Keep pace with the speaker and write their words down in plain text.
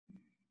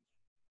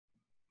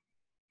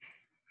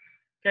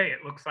Okay,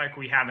 it looks like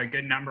we have a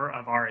good number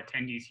of our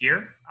attendees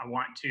here. I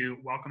want to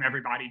welcome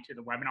everybody to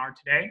the webinar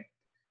today.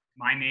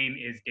 My name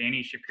is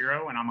Danny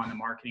Shapiro, and I'm on the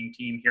marketing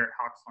team here at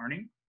Hawks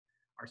Learning.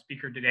 Our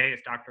speaker today is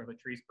Dr.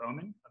 Latrice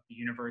Bowman of the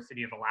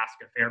University of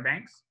Alaska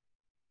Fairbanks.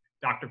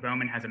 Dr.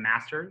 Bowman has a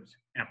master's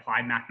in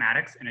applied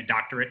mathematics and a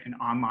doctorate in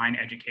online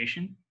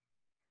education.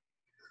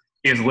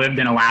 She has lived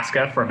in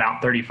Alaska for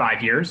about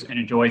 35 years and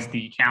enjoys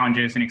the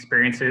challenges and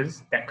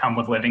experiences that come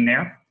with living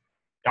there.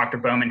 Dr.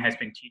 Bowman has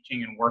been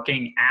teaching and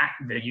working at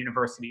the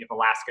University of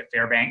Alaska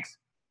Fairbanks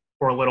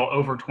for a little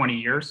over 20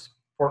 years,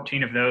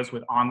 14 of those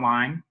with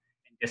online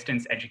and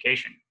distance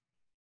education.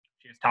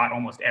 She has taught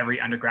almost every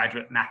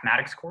undergraduate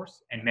mathematics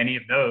course, and many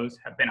of those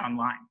have been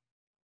online.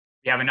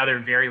 We have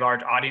another very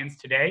large audience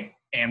today,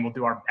 and we'll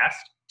do our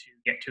best to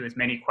get to as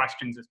many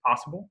questions as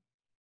possible.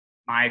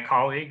 My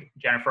colleague,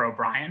 Jennifer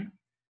O'Brien,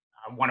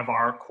 one of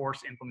our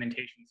course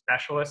implementation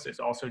specialists,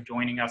 is also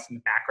joining us in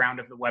the background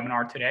of the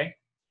webinar today.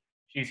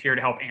 She's here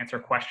to help answer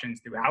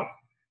questions throughout,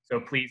 so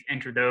please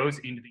enter those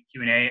into the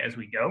Q&A as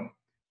we go.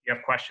 If you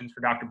have questions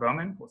for Dr.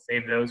 Bowman, we'll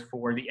save those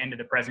for the end of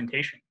the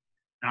presentation.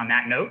 And on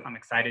that note, I'm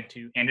excited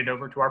to hand it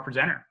over to our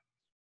presenter.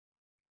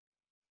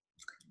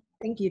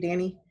 Thank you,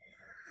 Danny.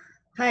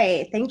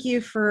 Hi, thank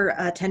you for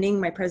attending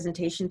my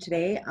presentation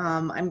today.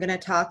 I'm going to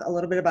talk a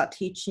little bit about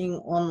teaching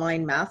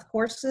online math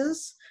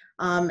courses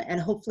and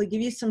hopefully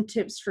give you some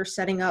tips for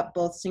setting up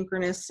both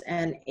synchronous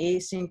and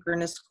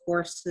asynchronous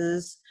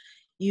courses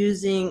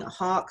using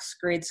Hawks,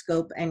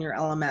 Gradescope, and your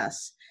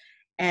LMS.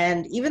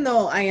 And even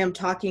though I am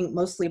talking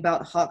mostly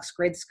about Hawks,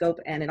 Gradescope,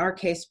 and in our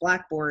case,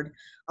 Blackboard,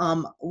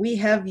 we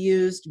have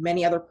used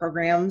many other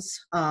programs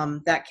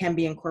that can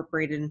be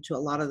incorporated into a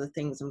lot of the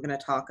things I'm going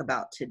to talk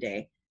about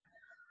today.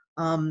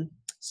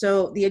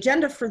 So the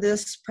agenda for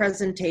this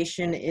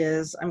presentation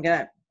is I'm going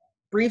to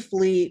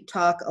briefly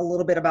talk a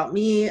little bit about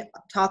me,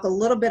 talk a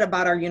little bit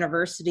about our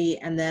university,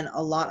 and then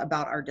a lot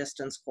about our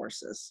distance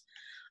courses.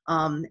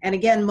 And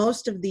again,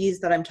 most of these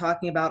that I'm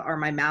talking about are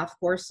my math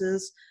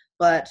courses,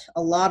 but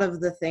a lot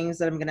of the things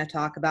that I'm going to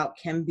talk about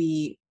can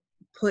be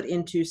put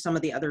into some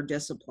of the other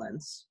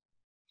disciplines.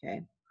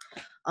 Okay.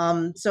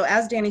 So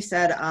as Danny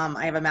said,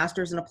 I have a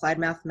master's in applied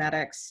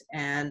mathematics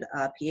and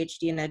a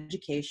PhD in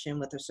education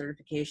with a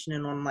certification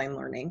in online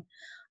learning.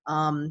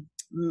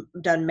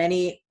 Done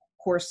many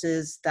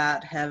courses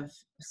that have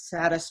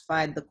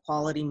satisfied the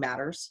quality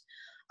matters.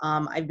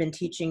 I've been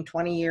teaching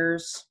 20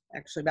 years,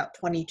 actually about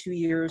 22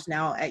 years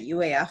now at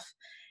UAF,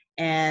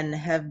 and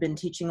have been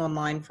teaching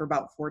online for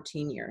about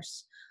 14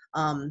 years.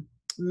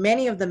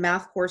 Many of the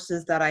math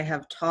courses that I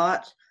have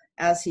taught,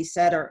 as he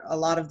said, are a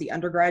lot of the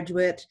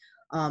undergraduate.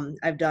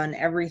 I've done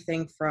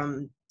everything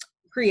from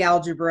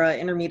pre-algebra,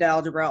 intermediate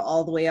algebra,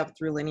 all the way up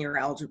through linear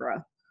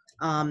algebra.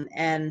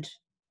 And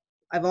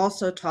I've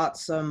also taught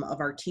some of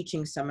our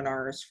teaching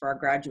seminars for our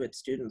graduate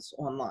students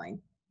online.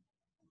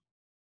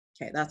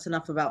 Okay, that's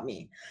enough about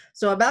me.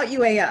 So about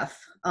UAF.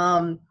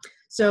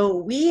 So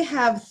we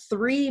have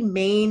 3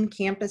 main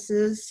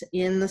campuses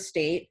in the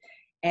state,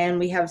 and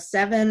we have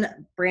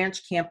 7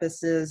 branch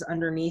campuses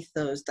underneath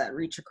those that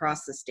reach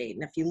across the state.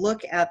 And if you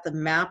look at the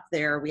map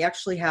there, we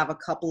actually have a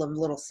couple of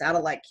little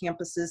satellite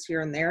campuses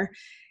here and there.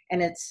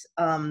 And it's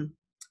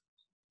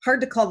hard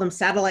to call them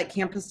satellite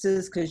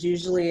campuses because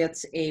usually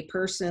it's a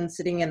person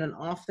sitting in an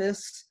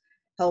office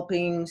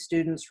helping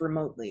students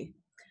remotely.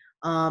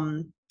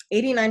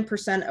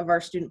 89% of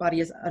our student body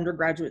is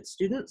undergraduate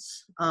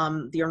students.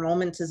 The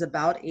enrollment is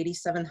about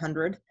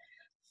 8,700.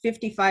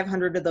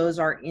 5,500 of those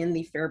are in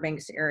the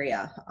Fairbanks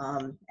area.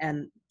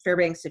 And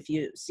Fairbanks, if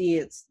you see,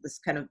 it's this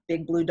kind of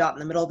big blue dot in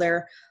the middle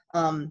there.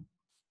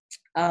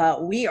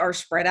 We are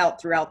spread out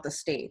throughout the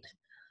state.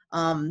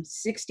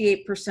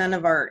 68%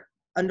 of our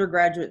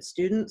undergraduate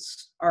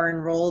students are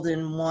enrolled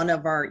in one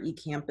of our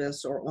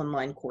eCampus or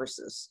online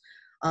courses.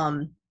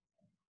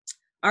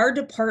 Our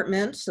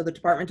department, so the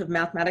Department of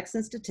Mathematics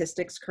and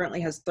Statistics, currently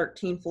has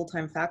 13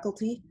 full-time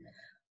faculty,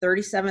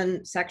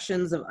 37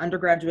 sections of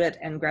undergraduate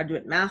and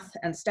graduate math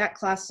and stat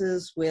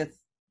classes, with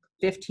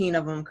 15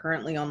 of them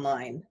currently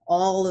online.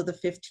 All of the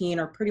 15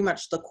 are pretty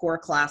much the core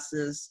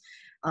classes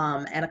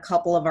and a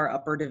couple of our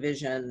upper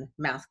division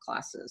math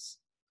classes.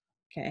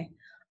 Okay.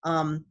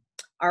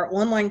 Our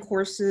online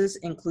courses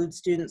include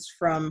students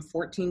from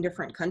 14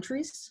 different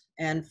countries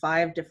and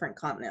 5 different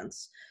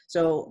continents.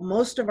 So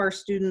most of our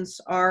students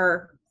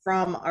are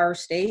from our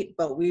state,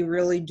 but we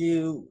really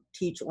do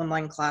teach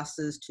online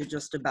classes to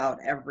just about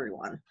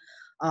everyone.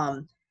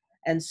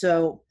 And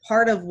so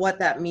part of what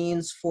that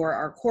means for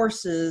our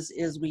courses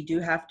is we do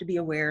have to be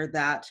aware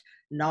that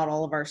not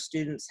all of our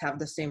students have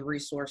the same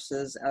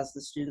resources as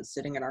the students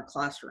sitting in our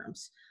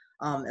classrooms.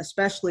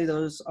 Especially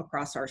those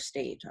across our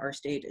state. Our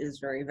state is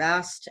very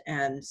vast,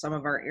 and some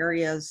of our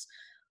areas,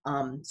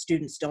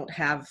 students don't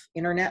have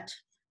internet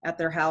at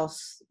their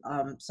house.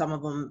 Some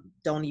of them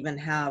don't even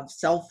have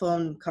cell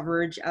phone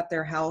coverage at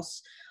their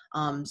house.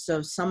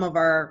 So some of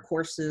our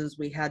courses,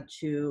 we had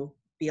to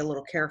be a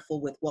little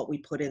careful with what we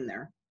put in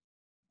there.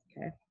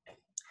 Okay.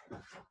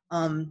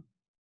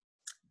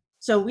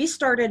 So we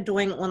started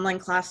doing online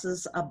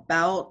classes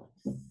about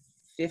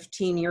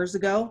 15 years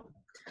ago.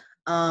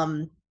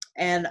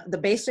 And the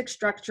basic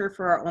structure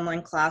for our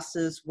online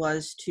classes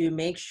was to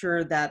make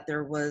sure that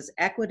there was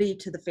equity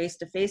to the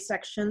face-to-face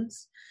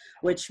sections,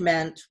 which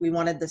meant we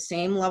wanted the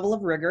same level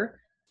of rigor,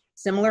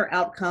 similar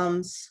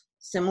outcomes,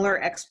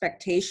 similar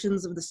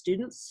expectations of the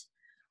students.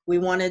 We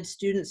wanted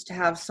students to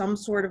have some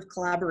sort of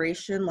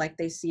collaboration like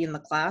they see in the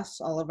class.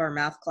 All of our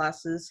math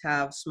classes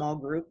have small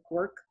group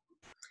work.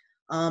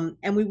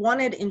 And we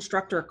wanted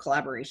instructor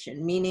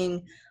collaboration,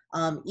 meaning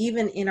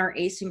even in our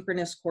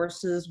asynchronous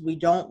courses, we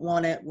don't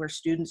want it where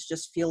students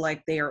just feel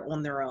like they are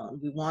on their own.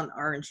 We want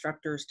our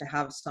instructors to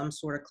have some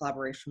sort of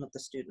collaboration with the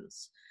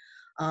students.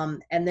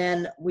 And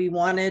then we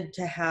wanted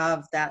to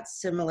have that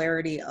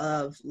similarity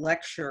of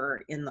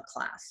lecture in the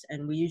class,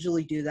 and we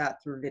usually do that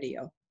through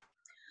video.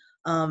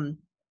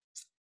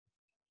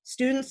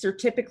 Students are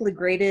typically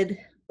graded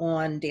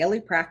on daily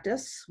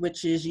practice,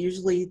 which is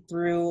usually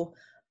through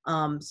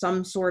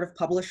some sort of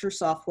publisher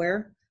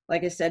software.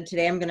 Like I said,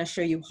 today I'm going to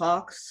show you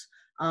Hawks,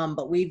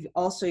 but we've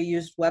also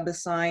used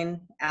WebAssign,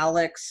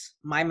 Alex,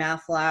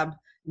 MyMathLab,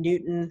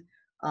 Newton.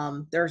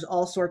 There's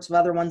all sorts of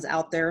other ones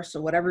out there, so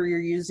whatever you're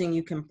using,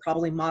 you can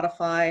probably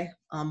modify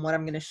what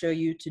I'm going to show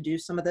you to do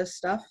some of this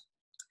stuff.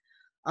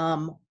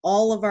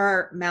 All of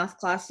our math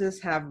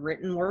classes have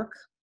written work,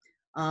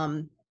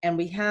 and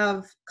we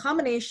have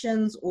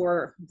combinations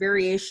or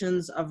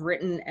variations of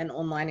written and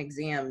online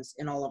exams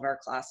in all of our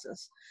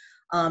classes.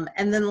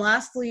 And then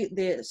lastly,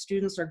 the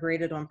students are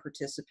graded on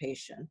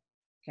participation,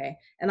 okay?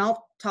 And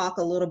I'll talk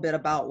a little bit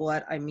about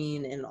what I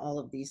mean in all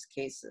of these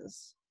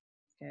cases,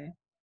 okay?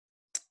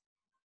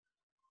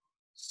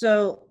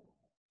 So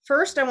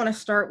first I wanna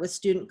start with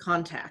student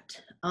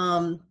contact.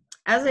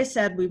 As I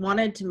said, we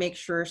wanted to make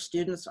sure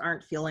students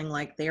aren't feeling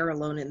like they are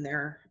alone in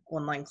their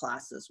online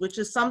classes, which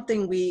is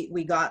something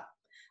we got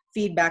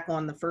feedback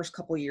on the first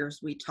couple of years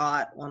we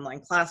taught online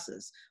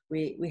classes.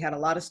 We had a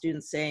lot of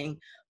students saying,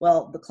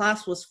 well, the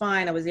class was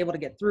fine, I was able to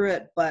get through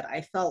it, but I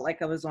felt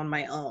like I was on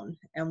my own,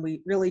 and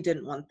we really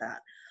didn't want that.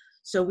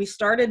 So we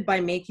started by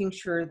making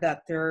sure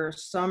that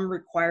there's some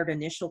required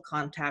initial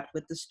contact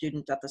with the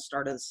student at the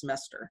start of the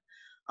semester.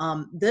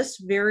 This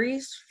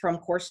varies from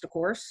course to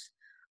course.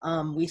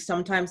 We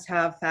sometimes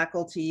have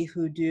faculty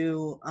who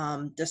do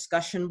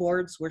discussion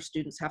boards where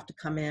students have to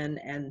come in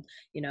and,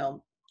 you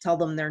know, tell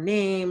them their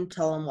name,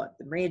 tell them what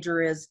the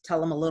major is,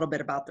 tell them a little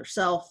bit about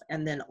themselves,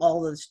 and then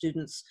all of the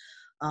students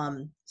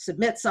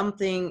submit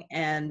something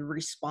and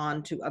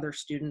respond to other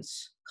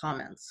students'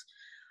 comments.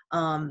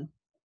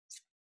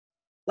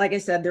 Like I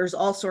said, there's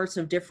all sorts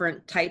of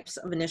different types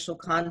of initial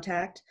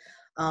contact.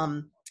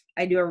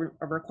 I do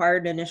a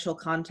required initial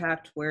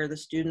contact where the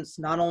students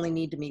not only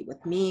need to meet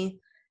with me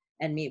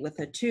and meet with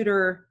a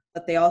tutor,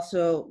 but they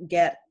also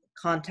get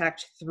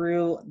contact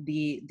through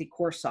the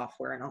course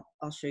software, and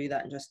I'll show you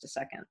that in just a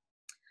second.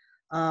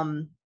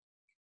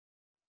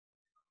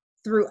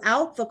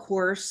 Throughout the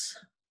course,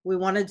 we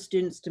wanted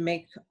students to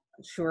make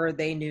sure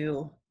they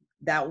knew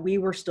that we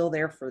were still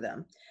there for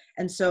them.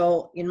 And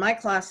so in my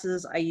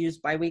classes, I use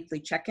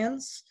biweekly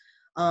check-ins.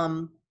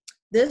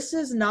 This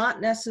is not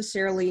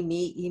necessarily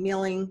me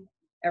emailing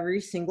every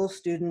single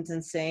student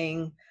and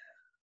saying,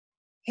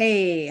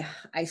 hey,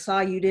 I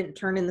saw you didn't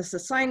turn in this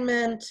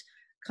assignment,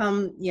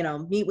 come, you know,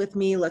 meet with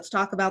me, let's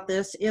talk about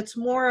this. It's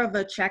more of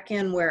a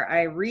check-in where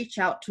I reach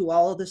out to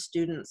all of the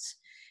students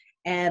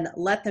and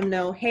let them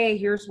know, hey,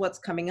 here's what's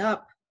coming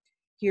up.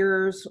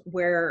 Here's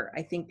where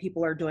I think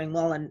people are doing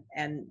well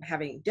and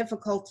having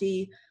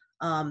difficulty.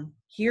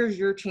 Here's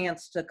your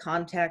chance to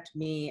contact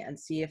me and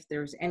see if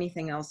there's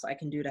anything else I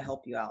can do to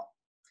help you out.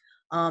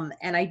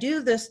 And I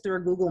do this through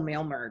a Google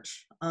Mail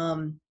merge.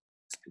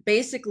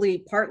 Basically,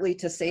 partly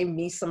to save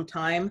me some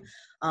time.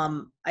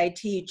 I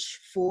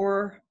teach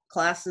 4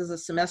 classes a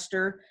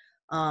semester.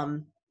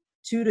 2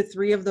 to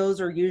 3 of those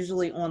are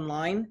usually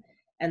online.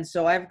 And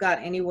so I've got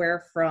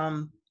anywhere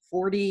from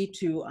 40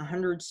 to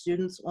 100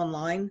 students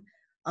online.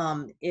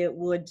 It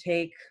would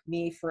take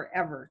me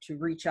forever to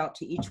reach out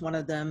to each one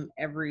of them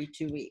every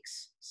 2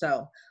 weeks.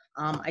 So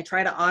I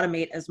try to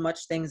automate as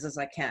much things as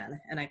I can,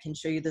 and I can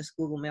show you this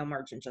Google Mail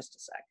merge in just a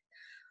sec.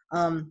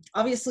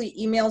 Obviously,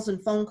 emails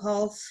and phone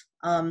calls.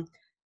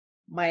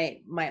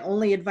 My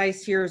only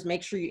advice here is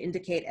make sure you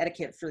indicate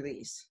etiquette for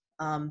these.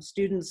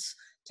 Students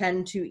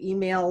tend to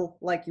email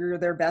like you're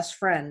their best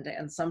friend,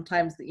 and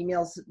sometimes the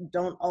emails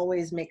don't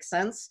always make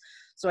sense.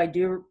 So I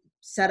do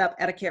set up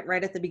etiquette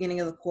right at the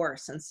beginning of the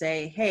course and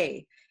say,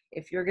 hey,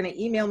 if you're going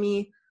to email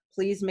me,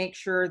 please make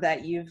sure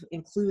that you've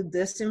include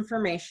this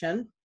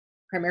information,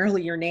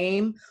 primarily your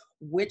name,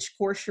 which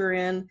course you're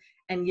in,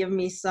 and give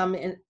me some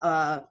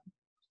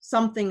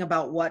something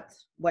about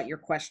what your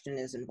question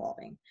is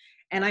involving.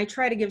 And I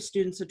try to give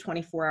students a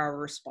 24-hour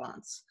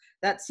response.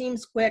 That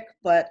seems quick,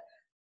 but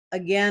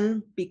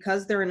again,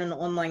 because they're in an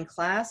online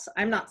class,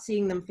 I'm not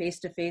seeing them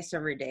face-to-face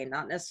every day,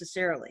 not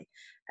necessarily.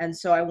 And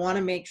so I want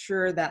to make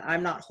sure that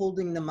I'm not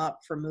holding them up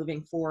for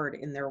moving forward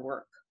in their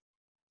work,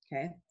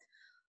 okay?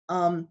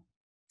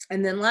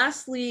 And then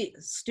lastly,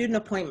 student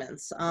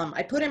appointments.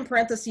 I put in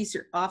parentheses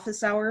your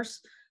office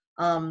hours.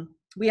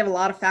 We have a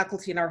lot of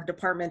faculty in our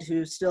department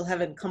who still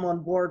haven't come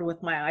on board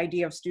with my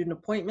idea of student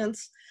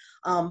appointments.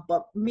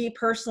 But me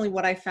personally,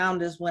 what I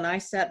found is when I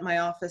set my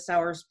office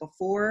hours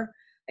before,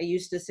 I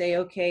used to say,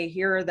 okay,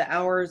 here are the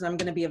hours I'm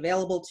going to be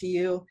available to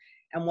you.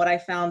 And what I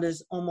found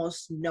is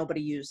almost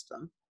nobody used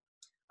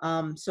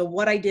them. So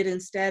what I did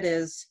instead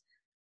is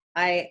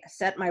I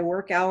set my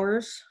work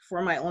hours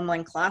for my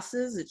online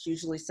classes. It's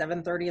usually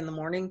 7:30 in the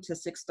morning to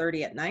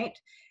 6:30 at night.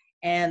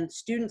 And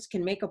students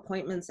can make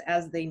appointments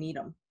as they need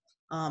them.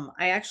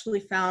 I actually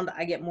found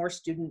I get more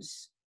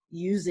students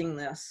using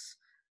this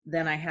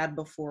than I had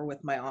before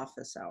with my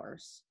office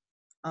hours.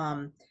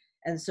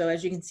 And so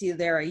as you can see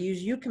there, I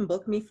use You Can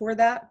Book Me for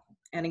that.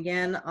 And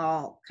again,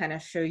 I'll kind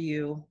of show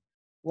you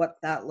what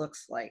that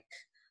looks like.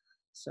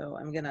 So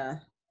I'm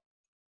gonna,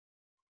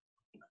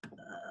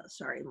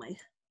 sorry, my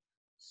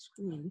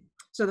screen.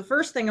 So the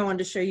first thing I wanted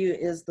to show you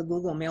is the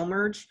Google Mail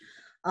Merge.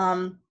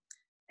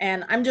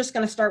 And I'm just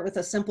going to start with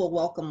a simple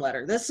welcome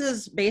letter. This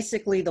is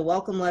basically the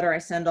welcome letter I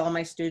send all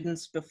my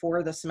students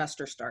before the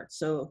semester starts.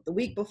 So the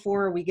week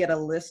before, we get a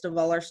list of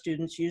all our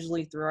students,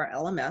 usually through our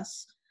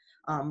LMS,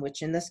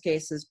 which in this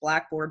case is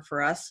Blackboard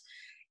for us.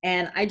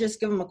 And I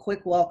just give them a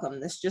quick welcome.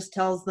 This just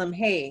tells them,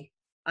 hey,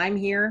 I'm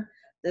here.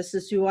 This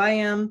is who I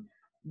am.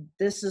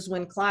 This is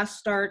when class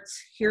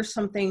starts. Here's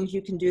some things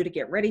you can do to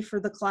get ready for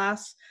the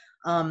class.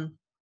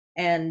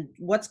 And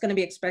what's going to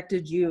be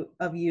expected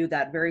of you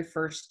that very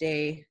first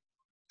day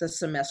the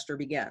semester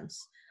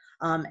begins.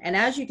 And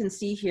as you can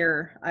see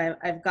here,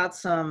 I've got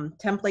some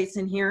templates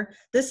in here.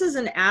 This is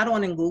an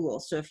add-on in Google.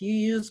 So if you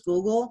use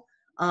Google,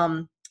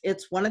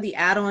 it's one of the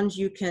add-ons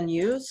you can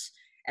use.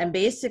 And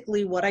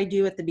basically what I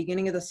do at the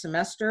beginning of the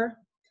semester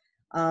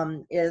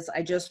is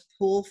I just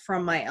pull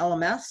from my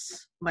LMS,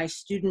 my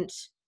student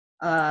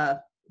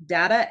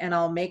data, and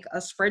I'll make a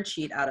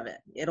spreadsheet out of it.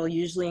 It'll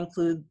usually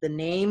include the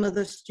name of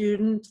the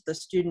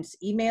student's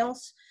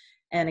emails.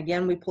 And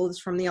again, we pull this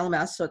from the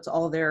LMS, so it's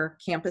all their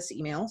campus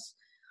emails.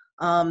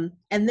 And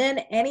then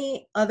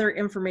any other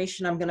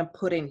information I'm gonna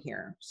put in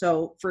here.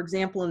 So for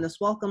example, in this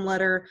welcome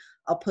letter,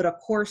 I'll put a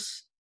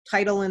course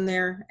title in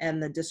there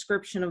and the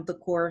description of the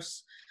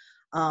course.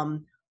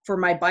 For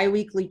my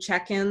biweekly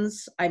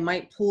check-ins, I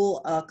might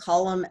pull a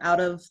column out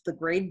of the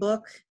grade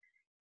book.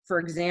 For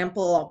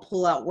example, I'll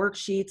pull out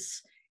worksheets,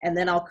 and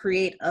then I'll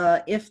create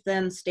a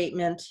if-then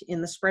statement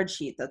in the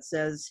spreadsheet that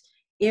says,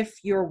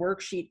 if your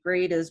worksheet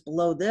grade is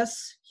below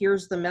this,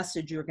 here's the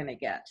message you're going to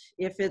get.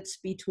 If it's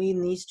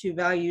between these two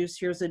values,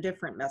 here's a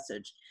different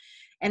message.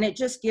 And it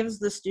just gives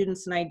the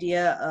students an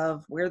idea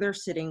of where they're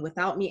sitting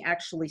without me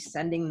actually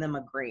sending them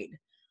a grade.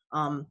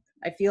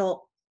 I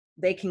feel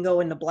they can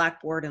go into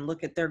Blackboard and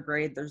look at their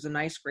grade. There's a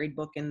nice grade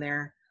book in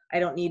there. I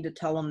don't need to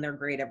tell them their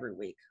grade every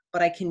week,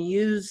 but I can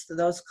use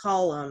those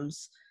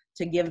columns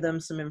to give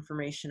them some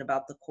information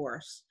about the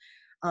course.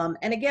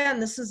 And again,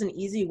 this is an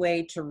easy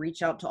way to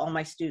reach out to all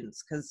my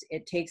students because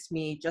it takes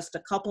me just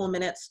a couple of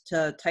minutes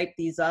to type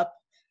these up.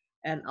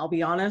 And I'll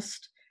be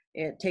honest,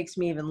 it takes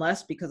me even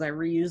less because I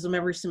reuse them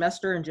every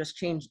semester and just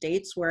change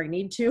dates where I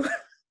need to.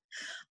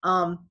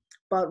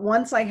 But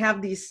once I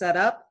have these set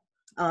up,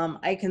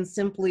 I can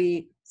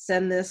simply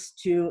send this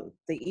to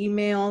the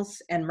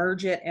emails and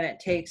merge it, and it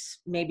takes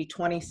maybe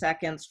 20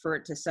 seconds for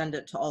it to send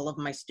it to all of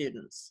my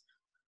students.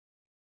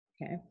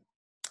 Okay.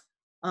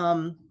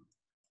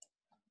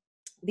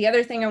 The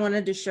other thing I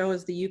wanted to show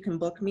is the You Can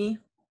Book Me.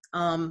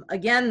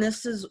 Again,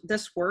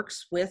 this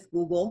works with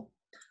Google.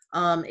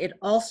 It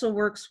also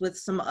works with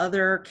some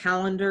other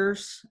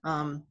calendars.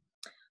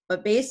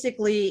 But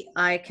basically,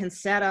 I can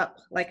set up,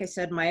 like I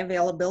said, my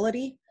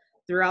availability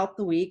throughout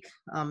the week.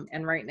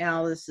 And right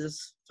now, this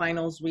is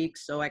finals week,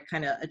 so I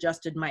kind of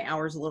adjusted my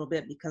hours a little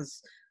bit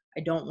because I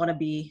don't want to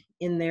be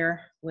in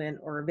there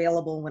or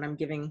available when I'm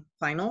giving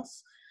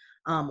finals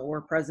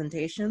or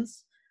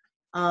presentations.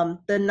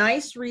 The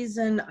nice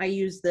reason I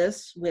use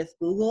this with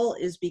Google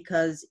is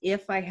because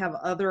if I have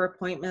other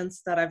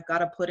appointments that I've got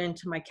to put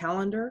into my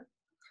calendar,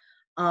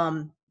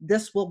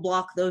 this will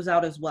block those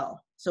out as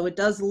well. So it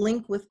does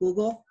link with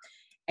Google,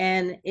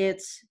 and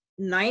it's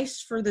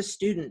nice for the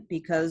student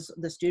because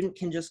the student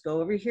can just go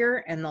over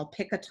here and they'll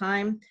pick a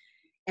time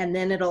and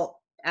then it'll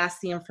ask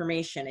the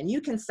information, and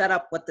you can set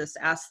up what this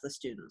asks the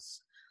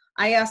students.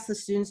 I ask the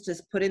students to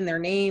put in their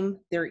name,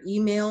 their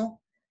email,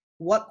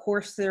 what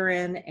course they're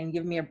in, and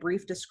give me a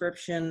brief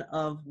description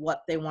of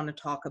what they want to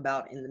talk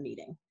about in the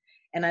meeting.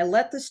 And I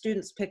let the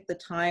students pick the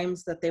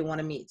times that they want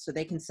to meet. So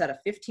they can set a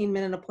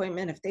 15-minute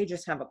appointment if they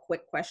just have a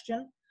quick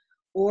question,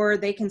 or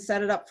they can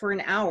set it up for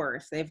an hour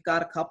if they've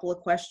got a couple of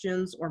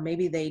questions, or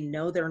maybe they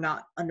know they're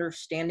not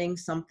understanding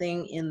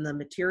something in the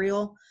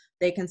material,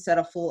 they can set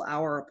a full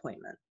hour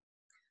appointment.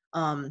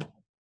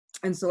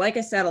 And so, like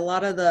I said, a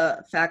lot of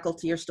the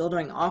faculty are still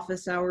doing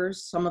office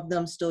hours. Some of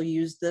them still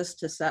use this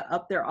to set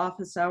up their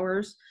office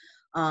hours.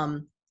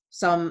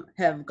 Some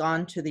have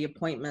gone to the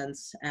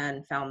appointments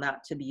and found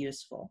that to be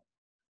useful.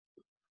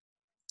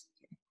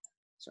 Okay.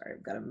 Sorry,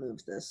 I've got to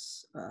move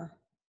this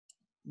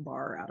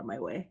bar out of my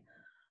way.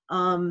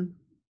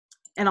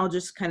 And I'll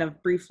just kind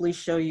of briefly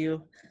show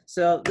you.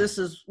 So this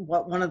is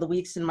what one of the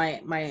weeks in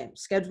my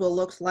schedule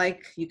looks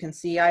like. You can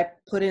see I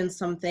put in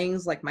some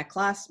things like my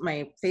class,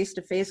 my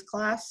face-to-face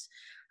class.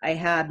 I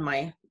had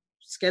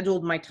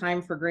scheduled my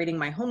time for grading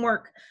my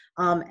homework.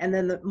 And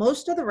then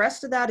most of the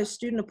rest of that is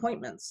student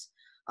appointments.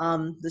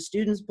 The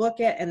students book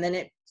it, and then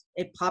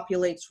it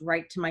populates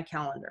right to my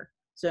calendar.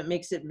 So it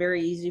makes it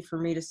very easy for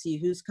me to see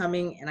who's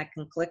coming, and I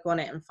can click on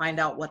it and find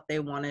out what they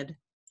wanted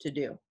to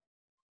do.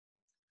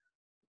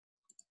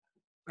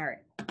 All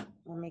right,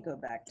 let me go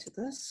back to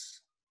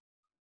this.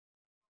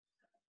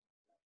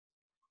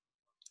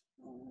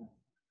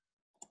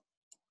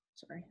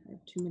 Sorry, I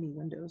have too many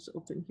windows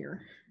open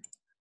here.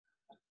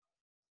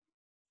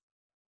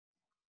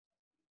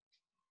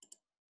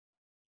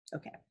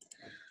 Okay.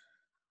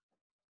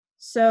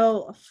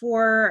 So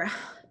for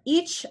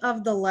each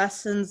of the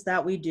lessons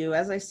that we do,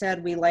 as I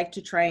said, we like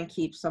to try and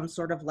keep some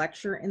sort of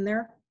lecture in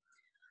there.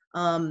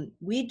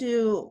 We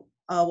do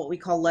what we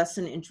call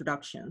lesson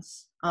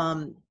introductions.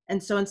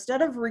 And so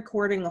instead of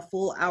recording a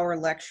full hour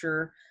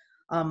lecture,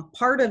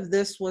 part of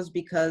this was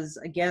because,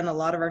 again, a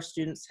lot of our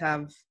students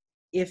have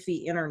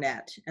iffy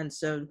internet. And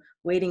so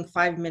waiting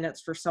 5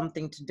 minutes for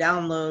something to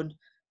download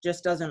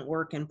just doesn't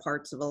work in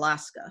parts of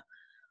Alaska.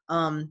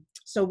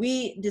 So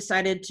we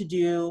decided to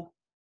do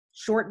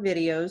short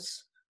videos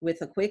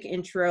with a quick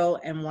intro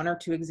and 1 or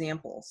 2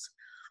 examples.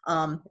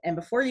 And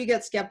before you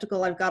get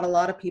skeptical, I've got a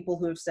lot of people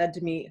who have said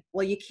to me,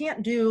 well, you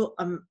can't do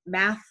a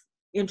math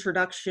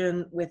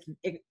introduction with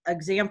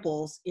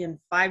examples in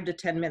 5 to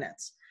 10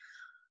 minutes.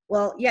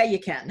 Well, yeah, you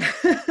can.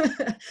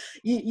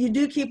 You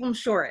do keep them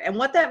short. And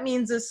what that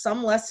means is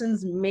some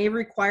lessons may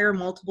require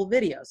multiple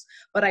videos,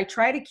 but I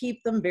try to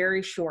keep them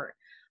very short.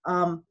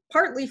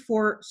 Partly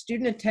for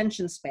student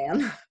attention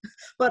span,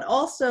 but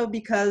also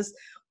because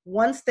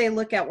once they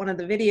look at one of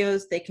the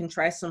videos, they can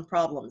try some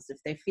problems. If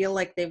they feel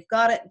like they've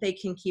got it, they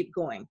can keep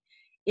going.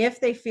 If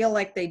they feel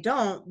like they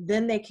don't,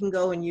 then they can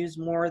go and use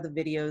more of the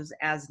videos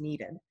as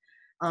needed.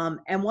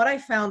 And what I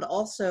found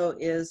also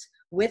is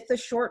with the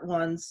short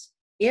ones,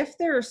 if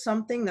there is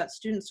something that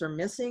students are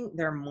missing,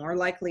 they're more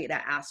likely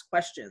to ask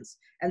questions.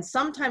 And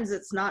sometimes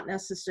it's not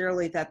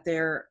necessarily that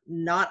they're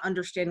not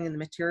understanding the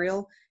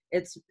material.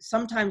 It's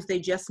sometimes they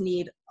just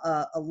need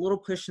a little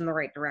push in the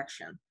right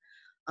direction.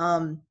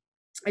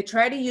 I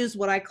try to use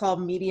what I call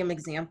medium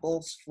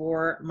examples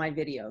for my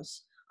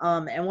videos.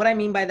 And what I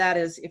mean by that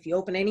is if you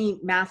open any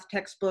math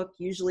textbook,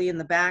 usually in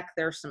the back,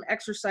 there are some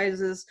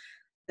exercises.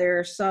 There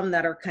are some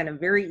that are kind of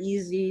very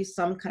easy,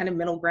 some kind of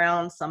middle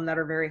ground, some that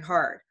are very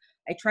hard.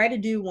 I try to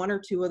do 1 or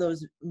 2 of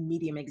those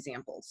medium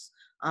examples.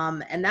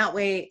 And that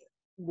way,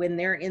 when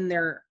they're in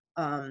their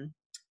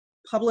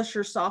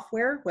publisher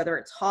software, whether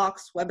it's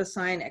Hawks,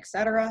 WebAssign,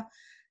 etc.,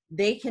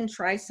 they can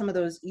try some of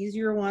those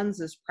easier ones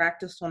as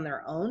practice on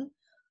their own.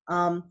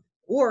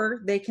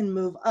 Or they can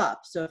move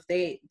up. So if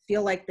they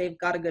feel like they've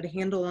got a good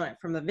handle on it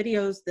from the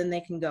videos, then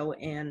they can go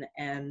in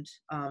and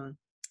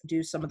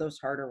do some of those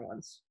harder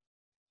ones.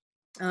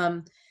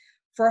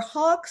 For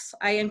Hawks,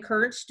 I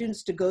encourage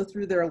students to go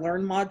through their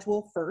Learn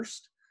module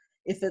first.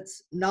 If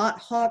it's not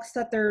Hawks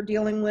that they're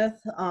dealing with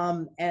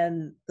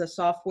and the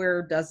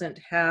software doesn't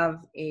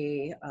have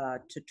a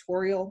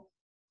tutorial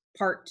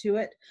part to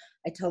it,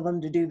 I tell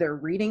them to do their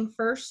reading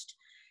first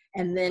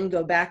and then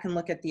go back and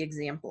look at the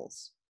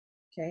examples.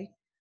 Okay.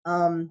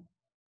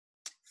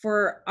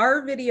 For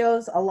our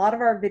videos, a lot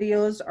of our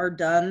videos are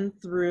done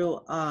through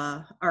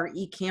our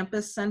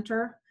eCampus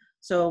Center.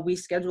 So we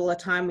schedule a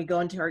time, we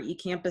go into our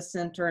eCampus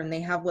Center, and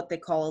they have what they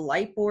call a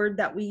light board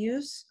that we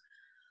use.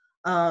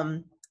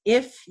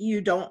 If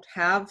you don't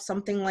have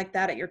something like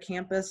that at your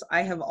campus,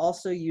 I have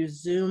also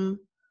used Zoom,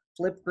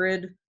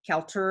 Flipgrid,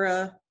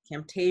 Kaltura,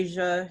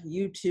 Camtasia,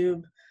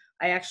 YouTube.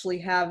 I actually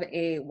have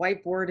a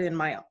whiteboard in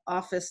my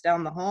office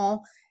down the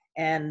hall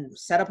and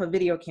set up a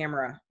video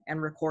camera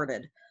and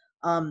recorded.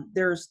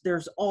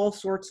 There's all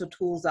sorts of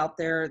tools out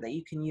there that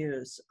you can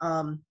use.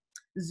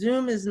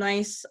 Zoom is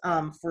nice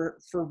for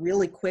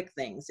really quick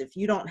things. If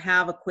you don't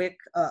have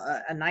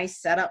a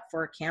nice setup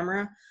for a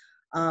camera,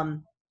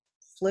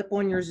 flip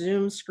on your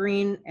Zoom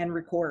screen and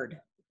record.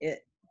 It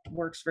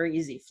works very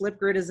easy.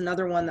 Flipgrid is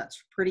another one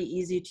that's pretty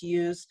easy to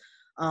use.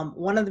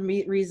 One of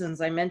the reasons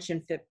I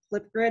mentioned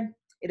Flipgrid,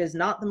 it is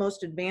not the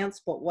most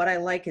advanced, but what I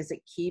like is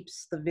it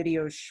keeps the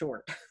videos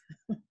short.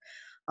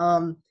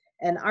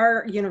 And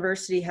our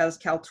university has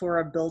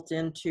Kaltura built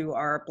into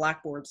our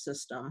Blackboard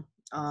system.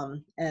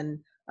 And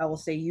I will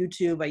say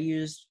YouTube I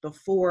used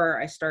before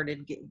I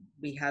started,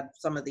 we had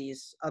some of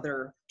these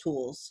other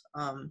tools.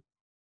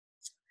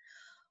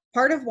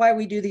 Part of why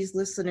we do these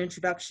lesson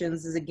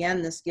introductions is,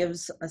 again, this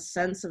gives a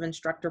sense of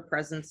instructor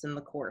presence in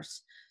the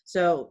course.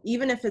 So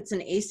even if it's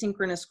an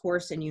asynchronous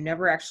course and you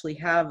never actually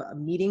have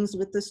meetings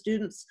with the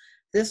students,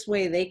 this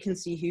way they can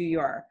see who you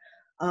are.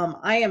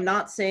 I am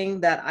not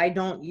saying that I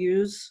don't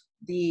use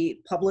the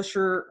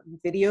publisher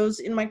videos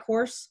in my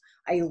course.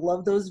 I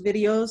love those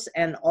videos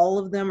and all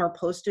of them are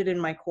posted in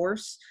my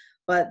course,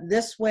 but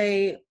this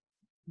way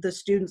the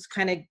students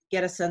kind of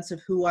get a sense of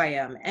who I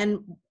am. And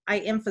I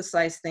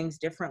emphasize things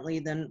differently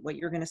than what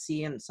you're going to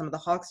see in some of the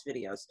Hawks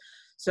videos.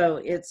 So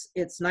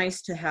it's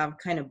nice to have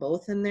kind of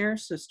both in there,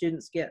 so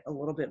students get a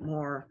little bit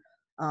more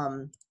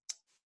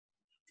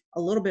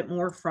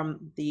from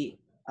the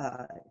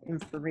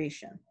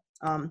information.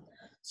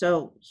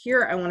 So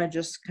here I want to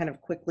just kind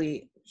of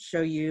quickly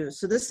show you.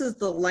 So this is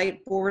the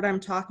light board I'm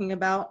talking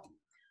about.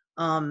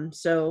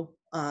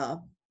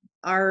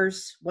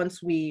 Ours,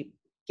 once we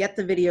get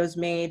the videos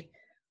made,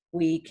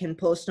 we can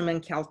post them in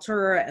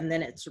Kaltura, and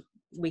then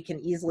we can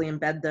easily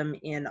embed them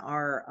in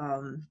our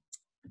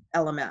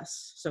LMS.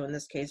 So in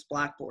this case,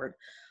 Blackboard.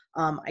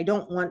 I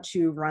don't want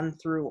to run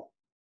through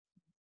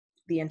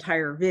the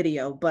entire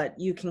video, but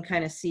you can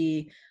kind of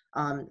see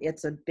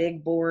it's a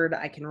big board.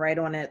 I can write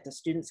on it. The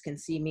students can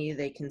see me.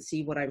 They can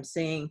see what I'm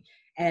saying.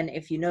 And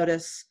if you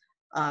notice,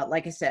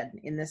 like I said,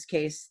 in this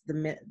case,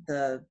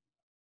 the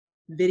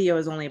video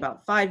is only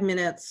about 5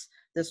 minutes.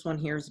 This one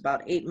here is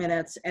about 8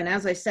 minutes. And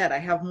as I said, I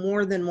have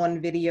more than one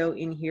video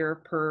in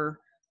here per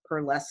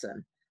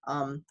lesson.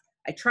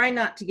 I try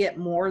not to get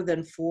more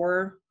than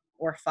 4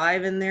 or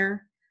 5 in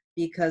there,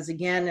 because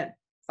again,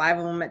 5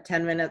 of them at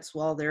 10 minutes,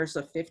 well, there's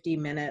a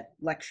 50-minute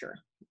lecture.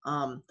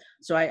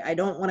 So I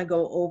don't want to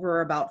go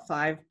over about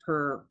 5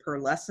 per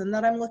lesson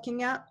that I'm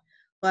looking at.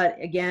 But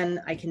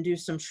again, I can do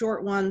some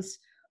short ones.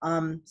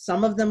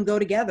 Some of them go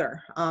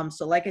together.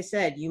 So like I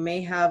said, you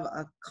may have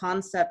a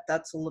concept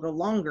that's a little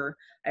longer.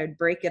 I would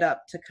break it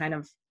up to kind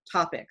of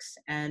topics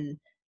and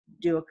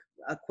do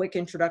a quick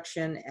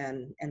introduction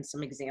and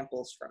some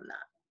examples from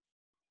that.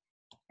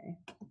 Okay.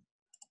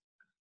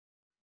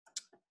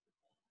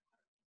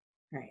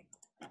 All right.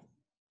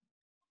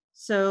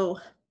 So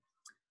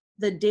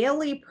the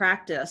daily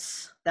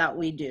practice that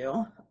we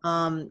do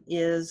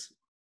is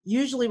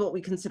usually what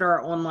we consider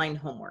our online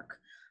homework.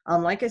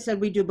 Like I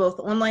said, we do both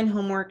online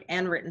homework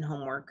and written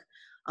homework.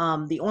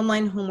 The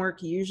online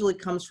homework usually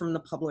comes from the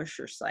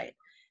publisher site.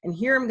 And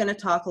here I'm going to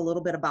talk a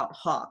little bit about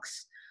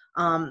Hawks.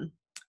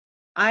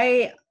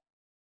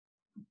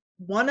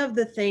 One of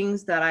the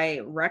things that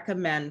I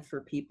recommend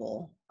for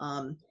people,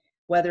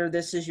 whether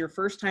this is your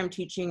first time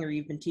teaching or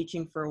you've been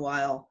teaching for a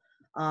while,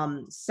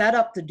 set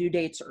up the due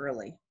dates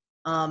early.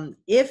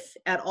 If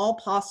at all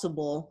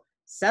possible,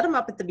 set them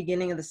up at the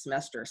beginning of the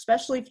semester,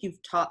 especially if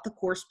you've taught the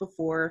course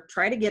before.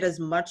 Try to get as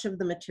much of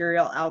the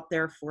material out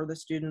there for the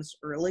students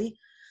early.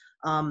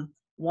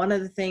 One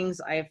of the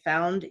things I have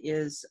found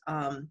is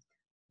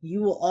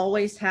you will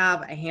always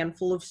have a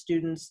handful of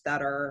students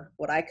that are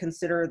what I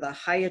consider the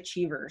high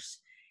achievers.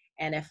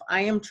 And if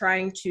I am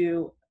trying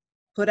to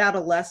put out a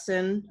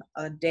lesson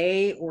a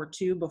day or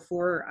two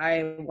before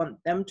I want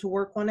them to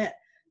work on it,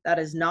 that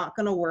is not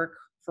going to work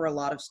for a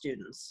lot of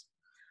students.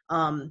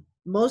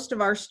 Most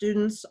of our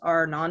students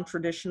are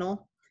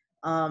non-traditional.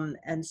 And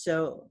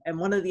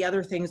one of the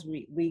other things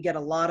we get a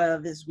lot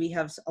of is we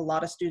have a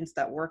lot of students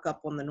that work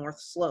up on the North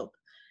Slope.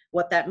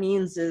 What that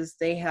means is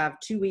they have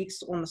 2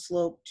 weeks on the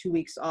slope, 2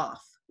 weeks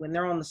off. When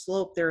they're on the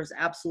slope, there's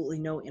absolutely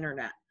no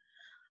internet.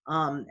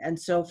 And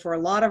so for a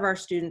lot of our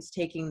students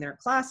taking their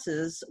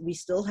classes, we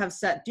still have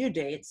set due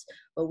dates,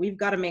 but we've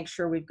got to make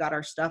sure we've got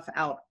our stuff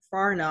out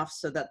far enough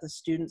so that the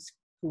students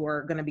who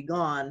are going to be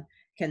gone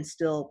can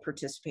still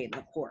participate in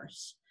the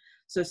course.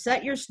 So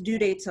set your due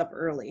dates up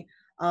early.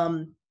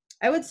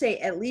 I would say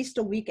at least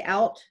a week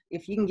out.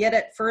 If you can get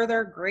it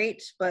further,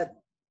 great, but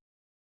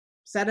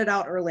set it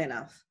out early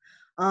enough.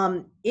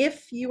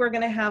 If you are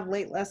going to have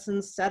late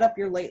lessons, set up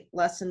your late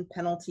lesson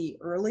penalty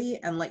early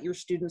and let your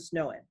students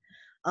know it.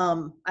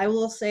 I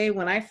will say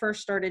when I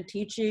first started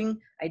teaching,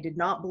 I did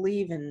not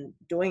believe in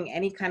doing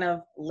any kind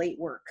of late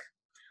work.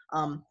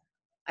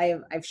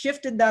 I've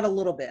shifted that a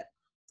little bit.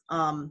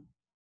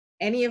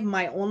 Any of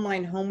my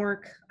online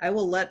homework, I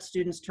will let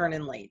students turn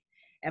in late.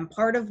 And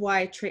part of why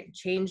I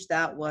changed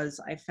that was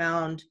I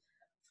found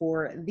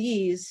for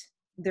these,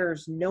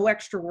 there's no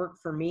extra work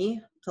for me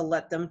to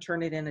let them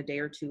turn it in a day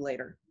or two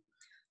later.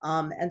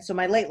 And so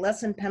my late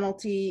lesson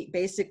penalty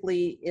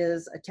basically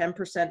is a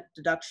 10%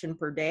 deduction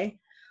per day.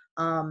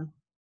 And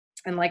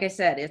like I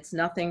said, it's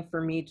nothing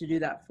for me to do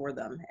that for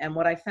them. And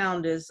what I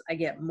found is I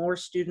get more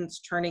students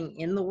turning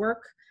in the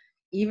work,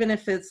 even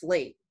if it's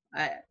late.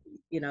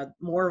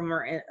 More of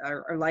them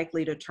are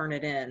likely to turn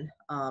it in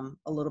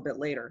a little bit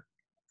later.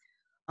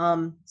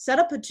 Set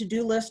up a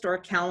to-do list or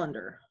a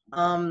calendar.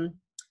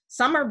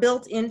 Some are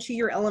built into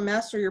your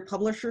LMS or your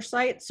publisher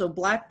site. So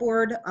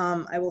Blackboard,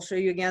 I will show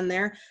you again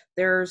there.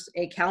 There's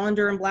a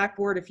calendar in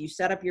Blackboard. If you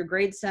set up your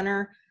grade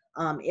center,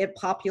 it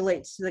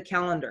populates to the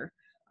calendar.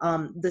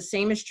 The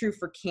same is true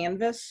for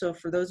Canvas. So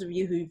for those of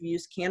you who've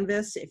used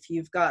Canvas, if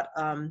you've got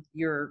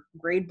your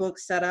grade book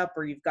set up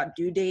or you've got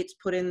due dates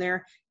put in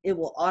there, it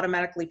will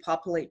automatically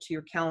populate to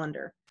your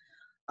calendar.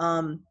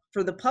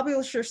 For the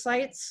publisher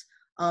sites,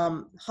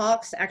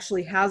 Hawks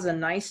actually has a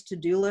nice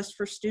to-do list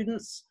for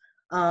students.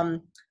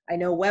 I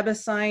know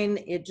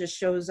WebAssign, it just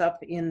shows up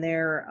in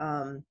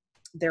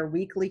their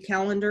weekly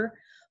calendar,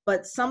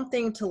 but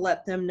something to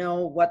let them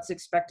know what's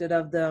expected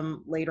of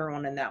them later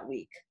on in that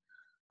week.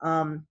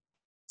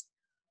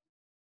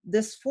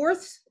 This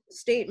fourth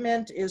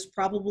statement is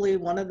probably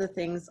one of the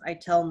things I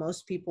tell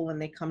most people when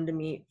they come to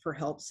me for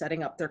help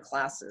setting up their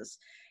classes,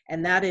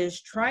 and that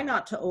is try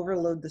not to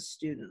overload the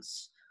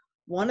students.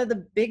 One of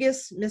the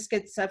biggest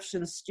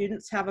misconceptions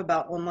students have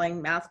about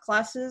online math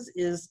classes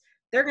is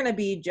they're going to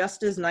be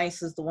just as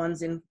nice as the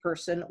ones in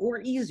person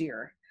or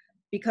easier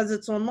because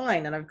it's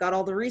online and I've got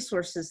all the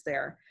resources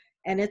there.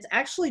 And it's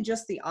actually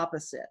just the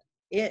opposite.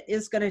 It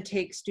is going to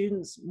take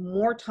students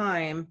more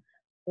time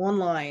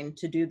online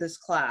to do this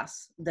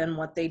class than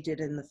what they did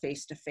in the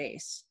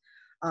face-to-face.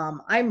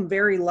 I'm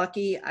very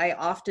lucky. I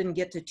often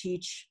get to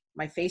teach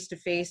my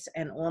face-to-face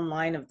and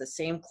online of the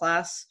same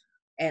class,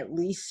 at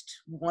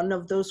least one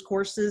of those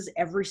courses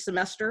every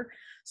semester.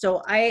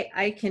 So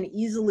I can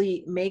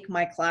easily make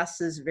my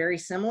classes very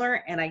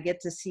similar and I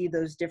get to see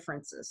those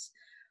differences.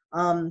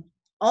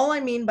 All I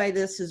mean by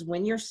this is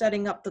when you're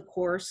setting up the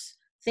course,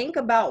 think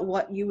about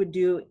what you would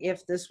do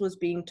if this was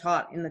being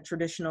taught in the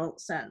traditional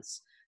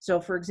sense.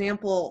 So for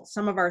example,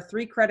 some of our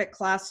 3-credit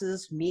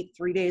classes meet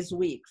 3 days a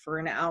week for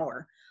an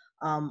hour.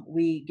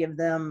 We give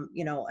them,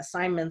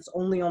 assignments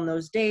only on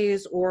those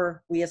days,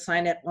 or we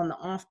assign it on the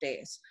off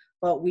days,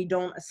 but we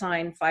don't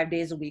assign 5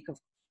 days a week of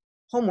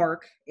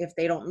homework if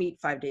they don't meet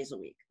 5 days a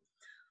week.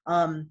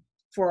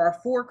 For our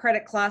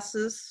 4-credit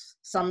classes,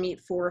 some meet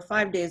 4 or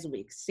 5 days a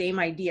week, same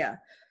idea.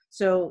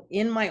 So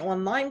in my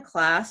online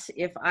class,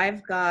 if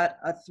I've got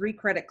a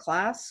 3-credit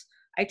class,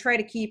 I try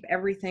to keep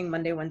everything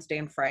Monday, Wednesday,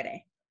 and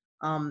Friday.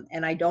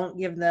 And I don't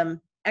give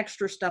them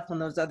extra stuff on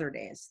those other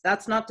days.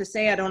 That's not to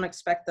say I don't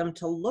expect them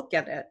to look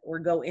at it or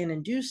go in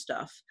and do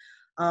stuff.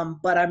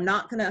 But I'm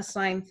not going to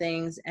assign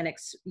things and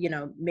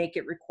make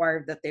it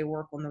required that they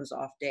work on those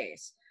off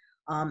days.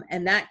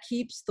 And that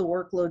keeps the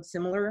workload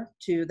similar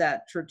to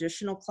that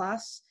traditional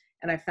class.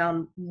 And I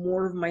found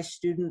more of my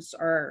students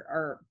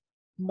are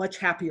much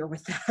happier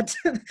with that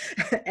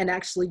and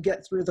actually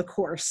get through the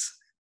course.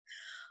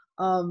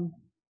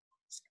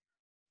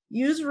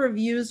 Use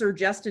reviews or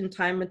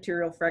just-in-time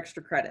material for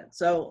extra credit.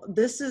 So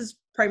this is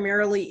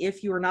primarily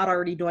if you are not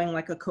already doing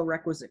like a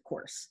co-requisite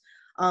course.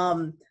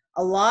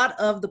 A lot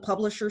of the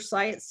publisher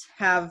sites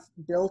have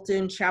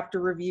built-in chapter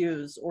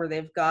reviews, or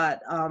they've got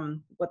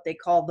what they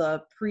call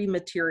the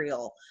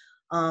pre-material.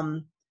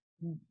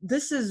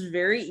 This is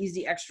very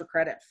easy extra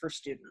credit for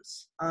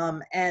students.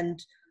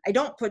 And I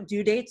don't put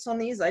due dates on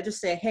these. I just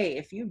say, hey,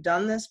 if you've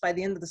done this by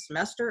the end of the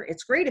semester,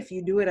 it's great if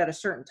you do it at a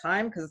certain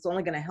time because it's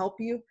only going to help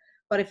you.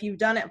 But if you've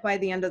done it by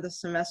the end of the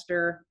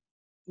semester,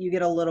 you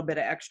get a little bit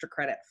of extra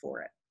credit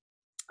for it.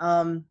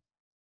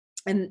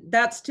 And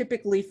that's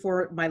typically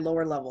for my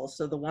lower level,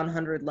 so the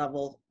 100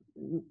 level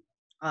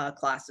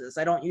classes.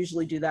 I don't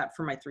usually do that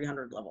for my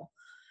 300 level.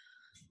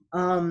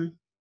 And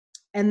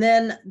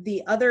then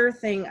the other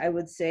thing I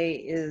would say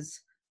is,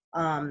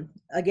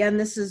 again,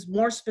 this is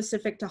more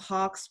specific to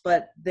Hawks,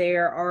 but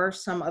there are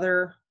some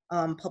other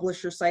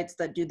publisher sites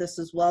that do this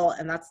as well,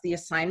 and that's the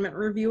assignment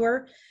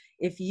reviewer.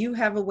 If you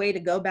have a way to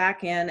go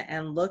back in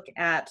and look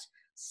at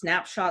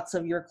snapshots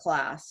of your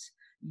class,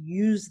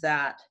 use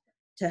that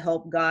to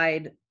help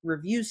guide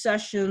review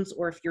sessions,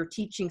 or if you're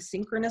teaching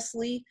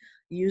synchronously,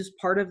 use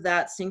part of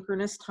that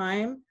synchronous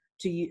time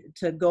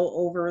to go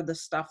over the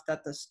stuff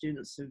that the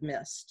students have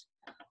missed.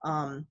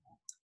 I'm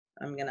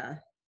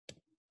gonna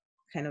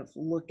kind of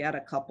look at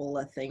a couple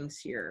of things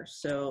here.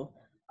 So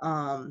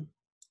I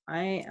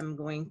am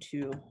going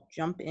to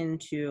jump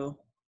into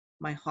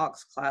my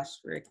Hawks class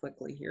very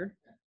quickly here.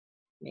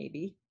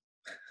 Maybe.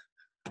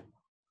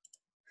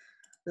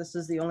 This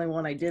is the only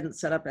one I didn't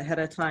set up ahead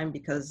of time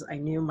because I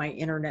knew my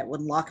internet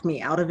would lock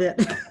me out of it.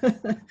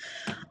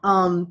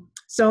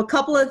 So a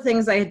couple of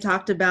things I had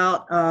talked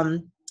about.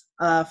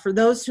 For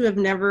those who have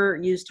never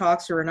used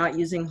Hawks or are not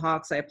using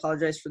Hawks, I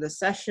apologize for this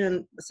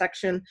section.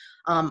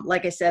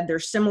 Like I said,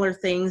 there's similar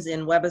things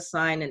in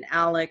WebAssign and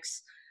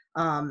Alex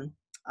and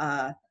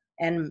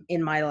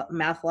in my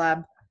math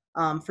lab.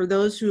 For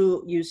those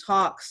who use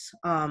Hawks,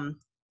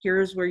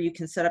 here's where you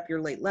can set up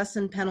your late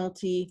lesson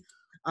penalty.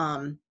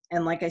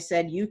 And like I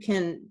said, you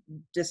can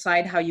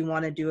decide how you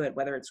want to do it,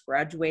 whether it's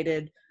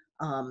graduated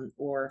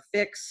or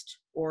fixed,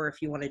 or if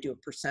you want to do a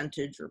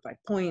percentage or by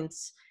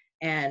points,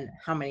 and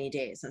how many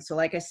days. And so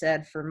like I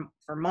said, for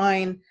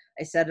mine,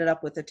 I set it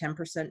up with a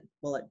 10%,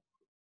 well, it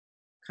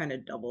kind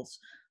of doubles,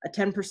 a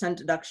 10%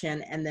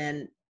 deduction, and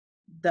then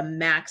the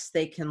max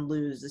they can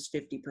lose is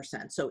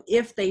 50%. So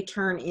if they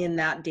turn in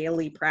that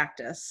daily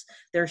practice,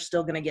 they're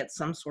still going to get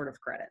some sort of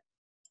credit.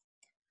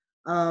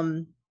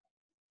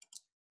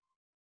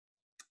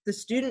 The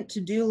student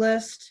to-do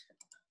list,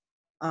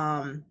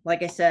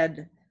 like I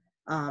said,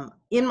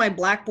 in my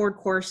Blackboard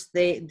course,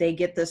 they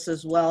get this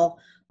as well.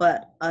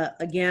 But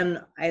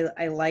again,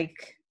 I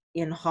like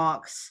in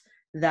Hawks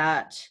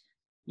that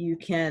you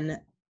can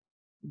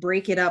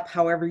break it up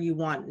however you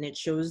want, and it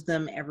shows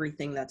them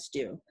everything that's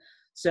due.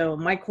 So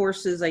my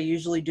courses, I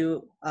usually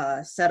do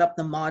set up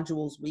the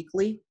modules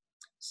weekly.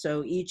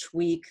 So each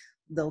week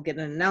they'll get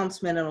an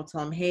announcement. It'll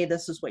tell them, hey,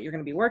 this is what you're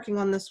going to be working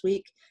on this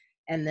week.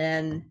 And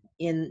then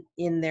in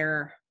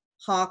their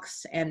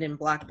Hawks and in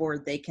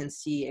Blackboard, they can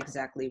see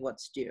exactly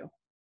what's due.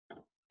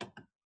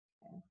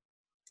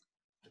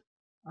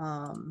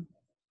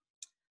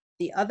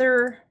 The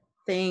other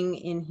thing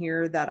in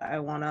here that I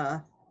want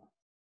to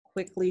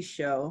quickly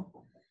show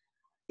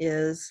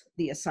is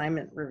the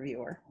assignment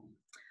reviewer.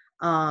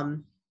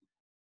 And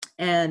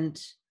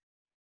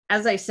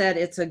as I said,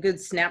 it's a good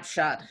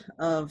snapshot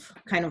of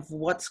kind of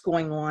what's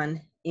going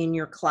on in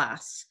your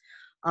class.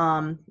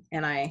 And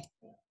I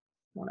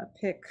want to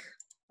pick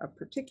a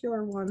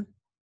particular one.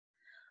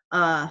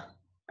 I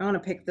want to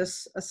pick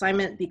this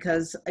assignment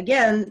because,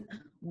 again,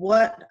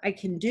 what I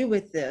can do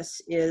with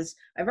this is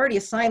I've already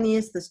assigned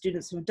these, the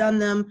students have done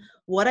them.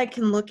 What I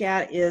can look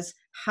at is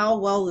how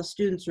well the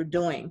students are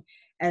doing.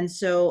 And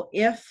so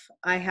if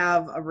I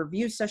have a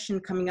review session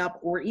coming up,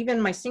 or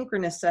even my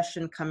synchronous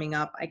session coming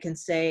up, I can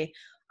say,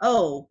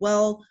 oh,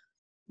 well,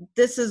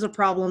 this is a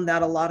problem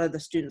that a lot of the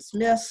students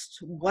missed.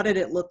 What did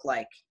it look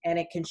like? And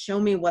it can show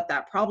me what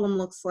that problem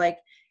looks like,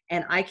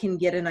 and I can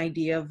get an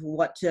idea of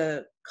what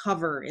to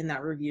cover in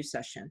that review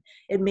session.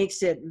 It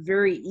makes it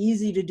very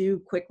easy to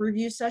do quick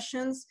review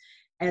sessions.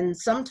 And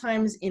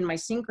sometimes in my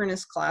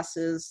synchronous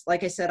classes,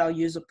 like I said, I'll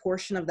use a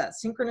portion of that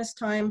synchronous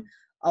time.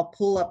 I'll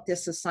pull up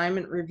this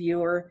assignment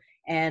reviewer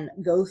and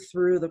go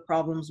through the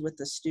problems with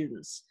the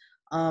students.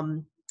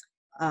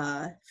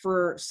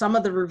 For some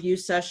of the review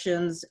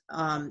sessions,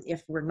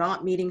 if we're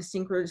not meeting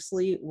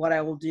synchronously, what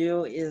I will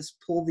do is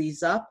pull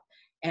these up.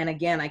 And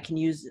again, I can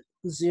use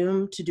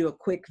Zoom to do a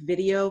quick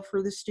video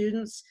for the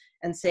students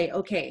and say,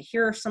 okay,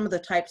 here are some of the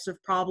types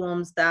of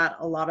problems that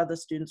a lot of the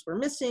students were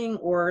missing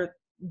or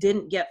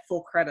didn't get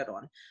full credit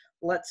on.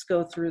 Let's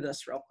go through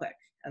this real quick.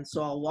 And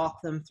so I'll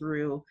walk them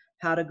through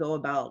how to go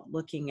about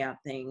looking at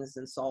things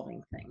and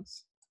solving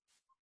things.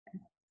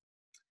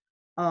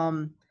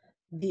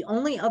 The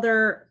only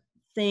other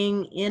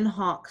thing in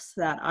Hawks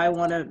that I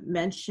want to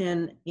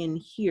mention in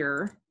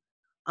here,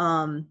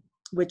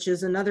 which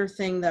is another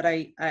thing that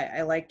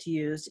I like to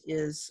use,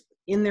 is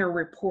in their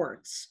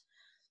reports.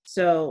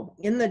 So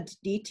in the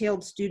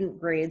detailed student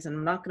grades, and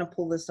I'm not going to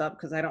pull this up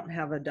because I don't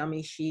have a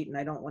dummy sheet and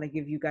I don't want to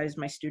give you guys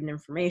my student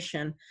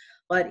information,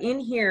 but in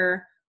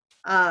here,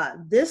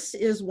 this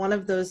is one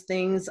of those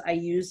things I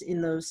use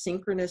in those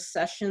synchronous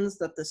sessions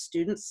that the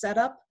students set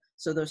up.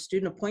 So those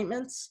student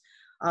appointments.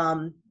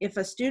 If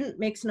a student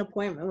makes an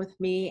appointment with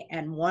me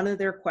and one of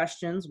their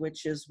questions,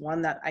 which is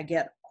one that I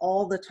get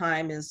all the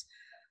time, is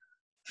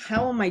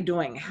how am I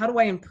doing? How do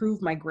I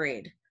improve my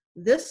grade?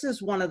 This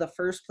is one of the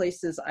first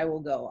places I will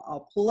go.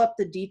 I'll pull up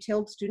the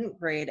detailed student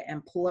grade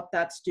and pull up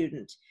that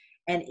student,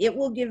 and it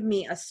will give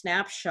me a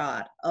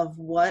snapshot of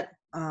what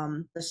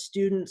the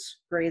student's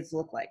grades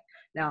look like.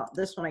 Now,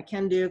 this one I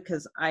can do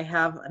because I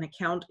have an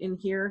account in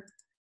here,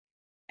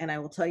 and I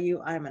will tell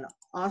you I'm an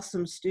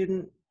awesome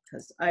student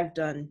because I've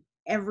done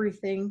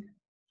everything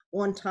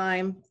on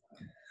time.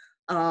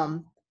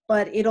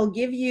 But it'll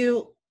give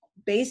you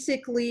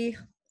basically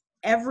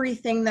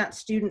everything that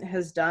student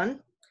has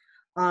done.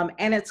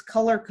 And it's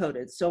color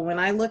coded. So when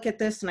I look at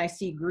this and I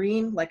see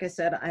green, like I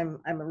said, I'm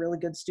a really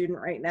good student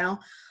right now.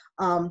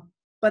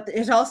 But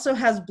it also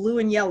has blue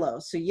and yellow.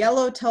 So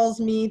yellow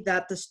tells me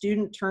that the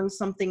student turned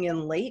something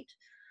in late.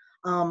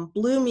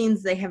 Blue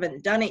means they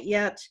haven't done it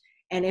yet.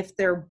 And if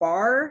their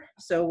bar,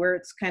 so where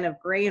it's kind of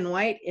gray and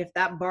white, if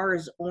that bar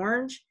is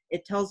orange,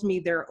 it tells me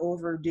they're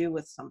overdue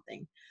with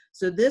something.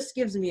 So this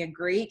gives me a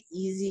great,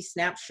 easy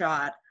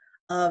snapshot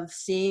of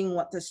seeing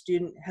what the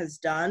student has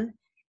done,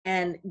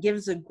 and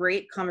gives a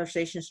great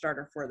conversation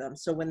starter for them.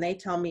 So when they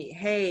tell me,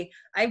 hey,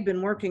 I've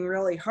been working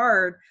really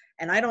hard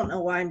and I don't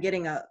know why I'm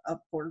getting a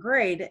poor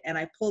grade, and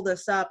I pull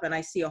this up and I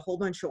see a whole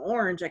bunch of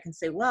orange, I can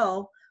say,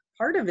 well,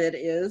 part of it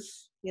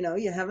is, you know,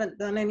 you haven't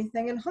done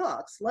anything in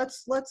Hawks.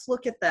 Let's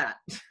look at that.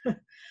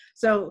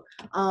 So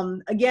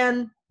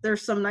again,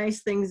 there's some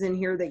nice things in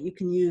here that you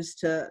can use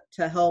to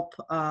help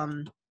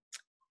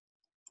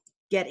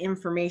get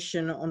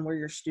information on where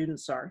your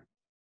students are.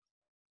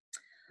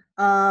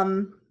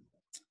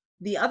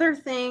 The other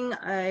thing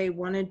I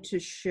wanted to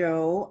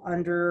show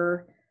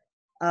under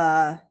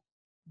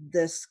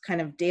this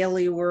kind of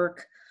daily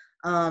work,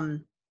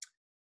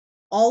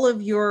 all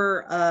of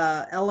your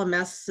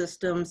LMS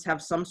systems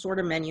have some sort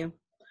of menu.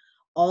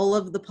 All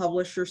of the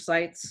publisher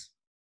sites,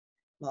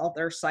 well,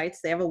 their sites,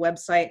 they have a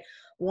website.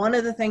 One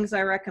of the things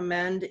I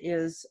recommend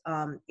is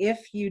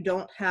if you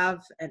don't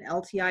have an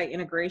LTI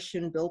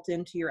integration built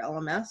into your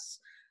LMS,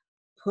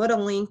 put a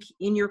link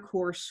in your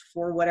course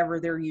for whatever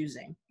they're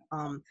using.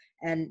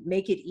 And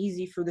make it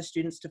easy for the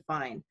students to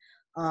find.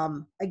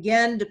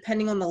 Again,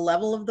 depending on the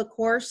level of the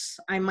course,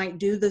 I might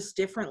do this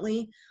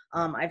differently.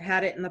 I've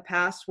had it in the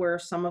past where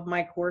some of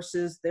my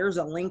courses, there's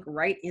a link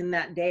right in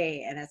that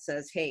day and it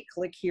says, hey,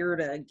 click here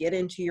to get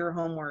into your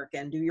homework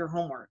and do your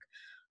homework.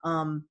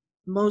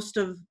 Most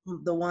of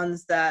the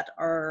ones that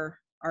are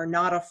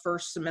not a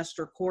first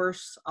semester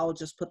course, I'll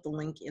just put the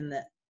link in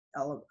the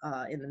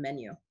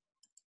menu.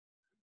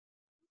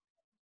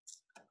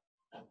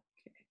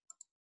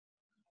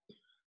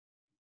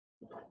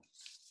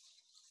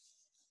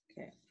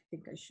 I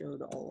think I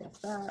showed all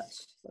of that.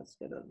 Let's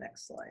go to the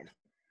next slide.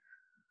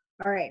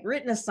 All right,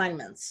 written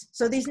assignments.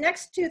 So these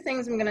next two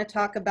things I'm going to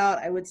talk about,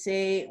 I would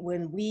say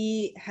when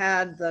we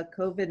had the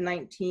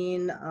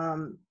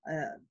COVID-19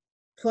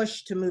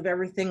 push to move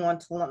everything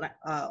onto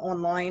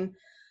online,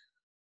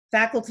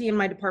 faculty in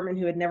my department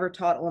who had never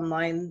taught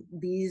online,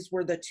 these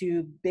were the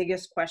two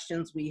biggest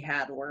questions we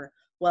had were,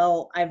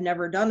 well, I've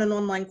never done an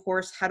online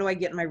course. How do I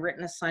get my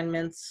written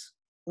assignments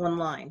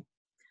online?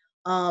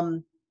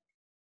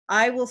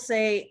 I will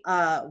say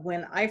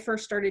when I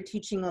first started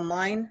teaching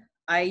online,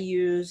 I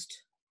used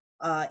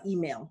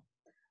email.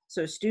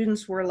 So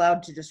students were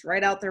allowed to just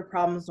write out their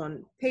problems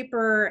on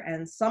paper,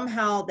 and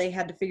somehow they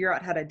had to figure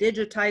out how to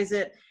digitize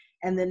it,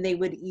 and then they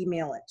would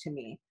email it to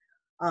me.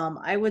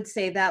 I would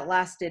say that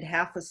lasted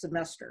half a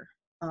semester.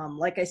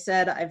 Like I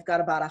said, I've got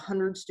about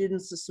 100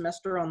 students a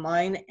semester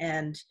online,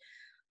 and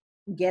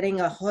getting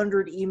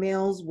 100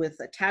 emails with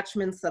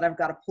attachments that I've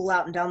got to pull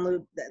out and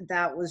download,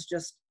 that was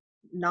just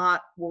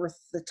not worth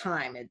the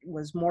time. It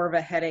was more of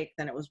a headache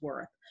than it was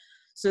worth.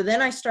 So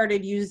then I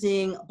started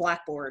using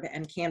Blackboard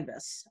and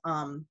Canvas.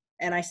 And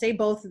I say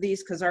both of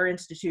these because our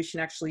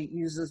institution actually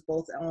uses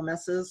both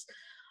LMSs.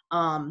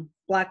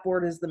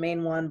 Blackboard is the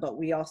main one, but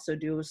we also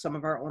do some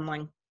of our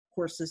online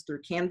courses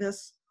through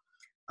Canvas.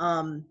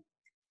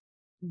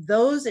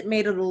 Those, it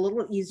made it a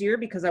little easier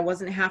because I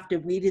wasn't have to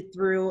weed it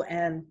through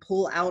and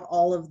pull out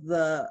all of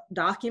the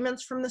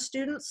documents from the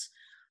students.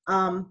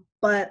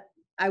 But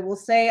I will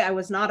say I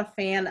was not a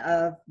fan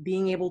of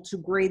being able to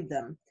grade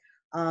them.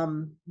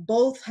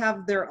 Both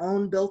have their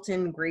own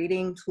built-in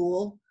grading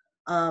tool.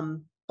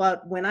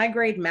 But when I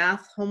grade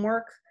math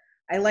homework,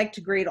 I like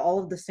to grade all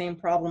of the same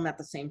problem at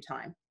the same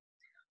time,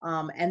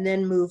 and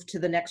then move to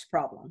the next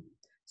problem.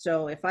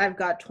 So if I've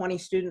got 20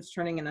 students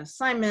turning an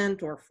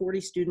assignment or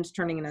 40 students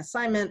turning an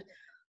assignment,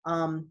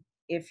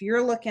 if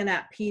you're looking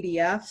at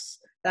PDFs,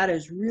 that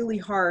is really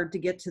hard to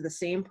get to the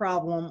same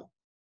problem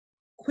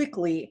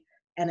quickly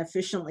and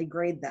efficiently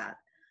grade that.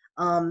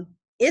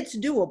 It's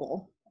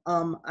doable.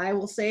 I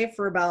will say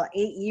for about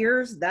 8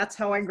 years, that's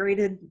how I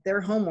graded their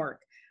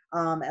homework.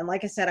 And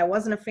like I said, I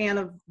wasn't a fan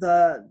of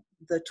the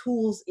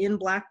tools in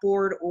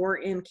Blackboard or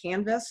in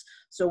Canvas.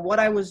 So what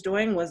I was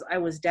doing was I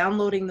was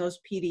downloading those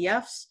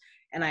PDFs,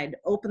 and I'd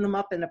open them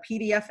up in a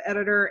PDF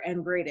editor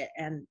and grade it.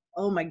 And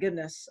oh my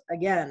goodness,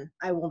 again,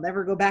 I will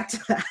never go back to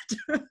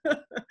that.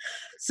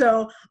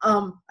 So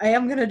I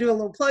am gonna do a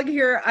little plug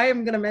here. I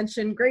am gonna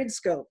mention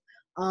Gradescope.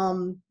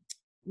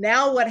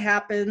 Now what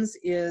happens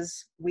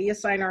is we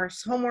assign our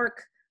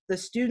homework, the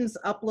students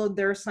upload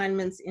their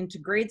assignments into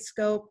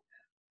Gradescope.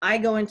 I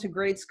go into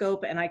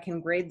Gradescope and I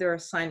can grade their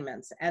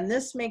assignments. And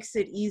this makes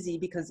it easy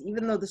because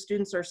even though the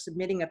students are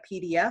submitting a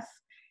PDF,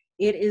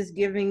 it is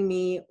giving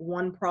me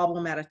one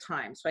problem at a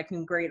time. So I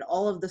can grade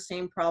all of the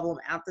same problem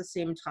at the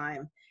same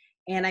time,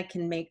 and I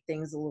can make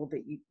things a little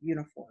bit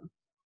uniform.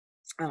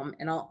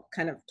 And I'll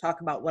kind of talk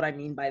about what I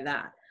mean by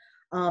that.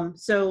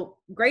 So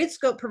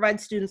Gradescope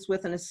provides students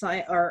with an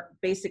assignment, or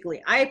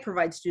basically I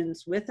provide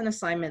students with an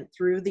assignment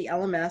through the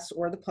LMS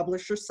or the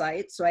publisher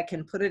site. So I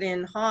can put it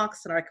in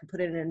Hawks and I can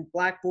put it in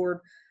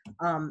Blackboard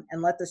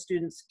and let the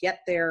students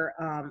get their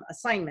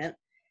assignment.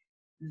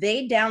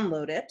 They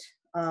download it.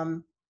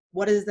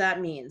 What does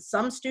that mean?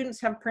 Some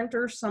students have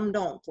printers, some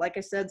don't. Like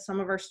I said, some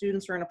of our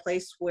students are in a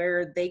place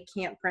where they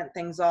can't print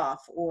things off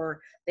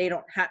or they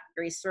don't have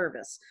great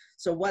service.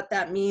 So what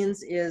that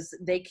means is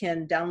they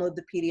can download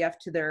the PDF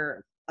to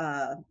their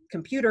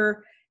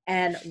computer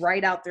and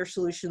write out their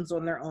solutions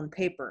on their own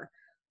paper.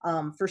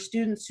 For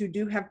students who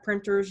do have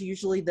printers,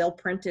 usually they'll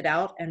print it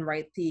out and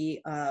write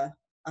their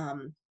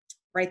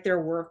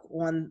work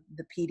on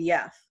the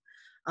PDF.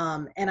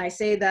 And I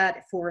say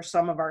that for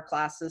some of our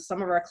classes.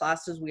 Some of our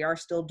classes, we are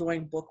still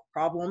doing book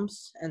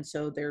problems. And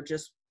so they're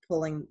just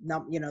pulling,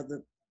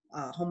 the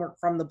homework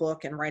from the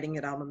book and writing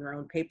it out on their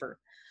own paper.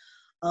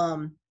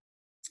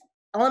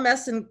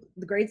 LMS and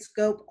the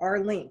Gradescope are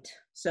linked.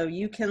 So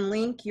you can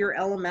link your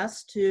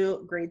LMS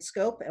to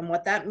Gradescope. And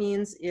what that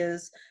means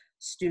is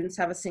students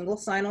have a single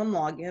sign-on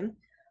login.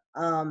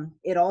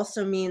 It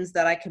also means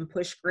that I can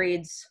push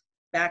grades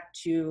back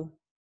to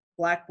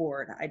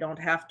Blackboard. I don't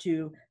have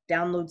to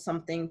download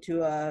something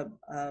to a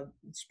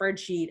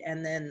spreadsheet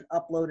and then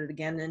upload it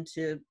again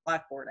into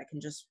Blackboard. I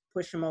can just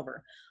push them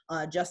over,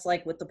 just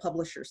like with the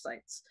publisher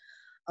sites.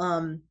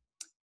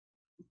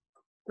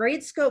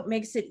 Gradescope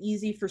makes it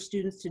easy for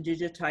students to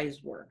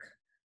digitize work.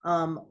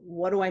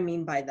 What do I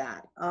mean by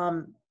that?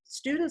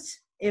 Students,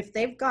 if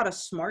they've got a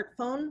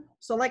smartphone,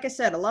 so like I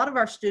said, a lot of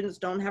our students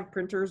don't have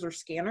printers or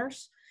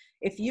scanners.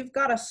 If you've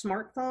got a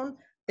smartphone,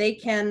 they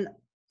can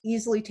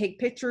easily take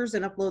pictures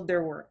and upload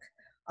their work.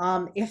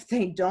 If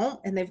they don't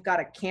and they've got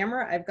a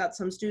camera, I've got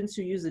some students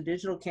who use a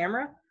digital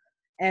camera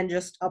and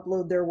just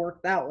upload their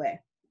work that way.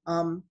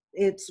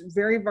 It's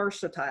very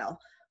versatile.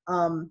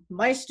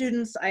 My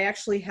students, I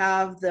actually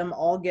have them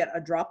all get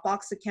a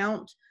Dropbox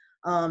account,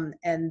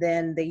 and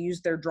then they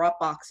use their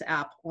Dropbox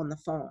app on the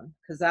phone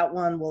because that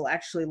one will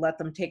actually let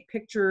them take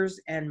pictures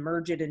and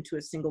merge it into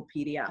a single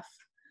PDF.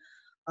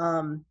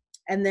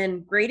 And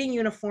then grading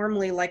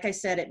uniformly, like I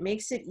said, it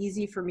makes it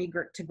easy for me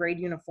to grade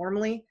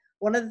uniformly.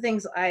 one of the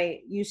things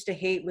I used to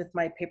hate with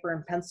my paper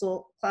and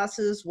pencil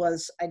classes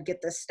was I'd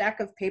get this stack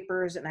of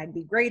papers and I'd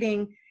be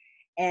grading,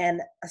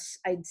 and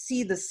I'd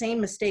see the same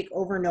mistake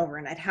over and over,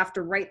 and I'd have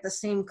to write the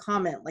same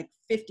comment like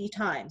 50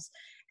 times.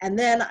 And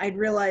then I'd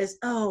realize,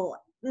 oh,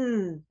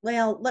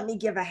 well, let me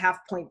give a half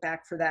point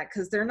back for that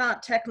because they're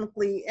not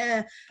technically,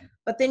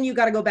 but then you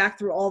got to go back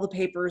through all the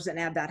papers and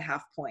add that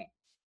half point.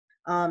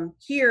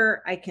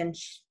 Here, I can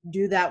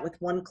do that with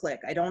one click.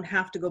 I don't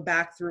have to go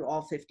back through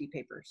all 50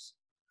 papers.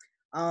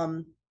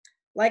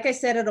 Like I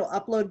said, it'll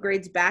upload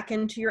grades back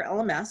into your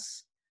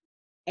LMS,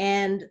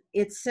 and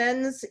it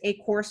sends a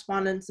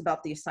correspondence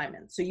about the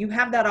assignment. So you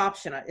have that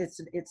option.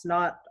 It's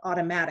not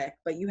automatic,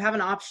 but you have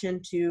an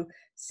option to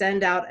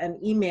send out an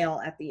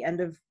email at the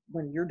end of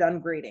when you're done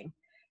grading.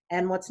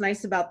 And what's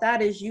nice about that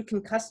is you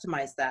can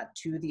customize that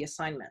to the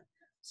assignment.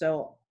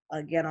 So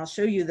again, I'll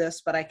show you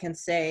this, but I can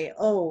say,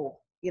 oh,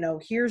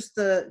 here's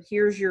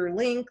your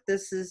link.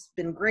 This has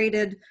been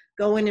graded.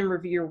 Go in and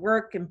review your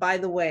work. And by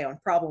the way, on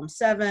problem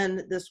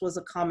 7, this was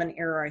a common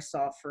error I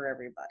saw for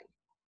everybody.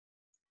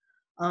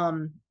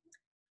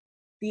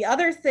 The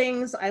other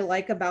things I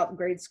like about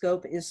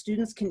Gradescope is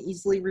students can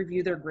easily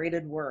review their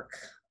graded work.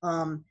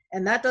 And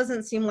that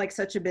doesn't seem like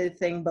such a big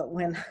thing, but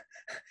when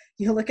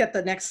you look at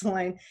the next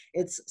line,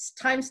 it's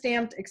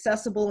time-stamped,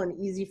 accessible, and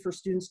easy for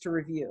students to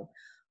review.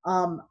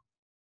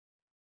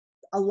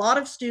 A lot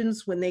of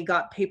students, when they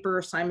got paper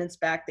assignments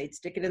back, they'd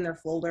stick it in their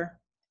folder.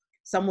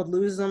 Some would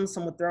lose them,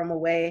 some would throw them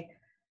away.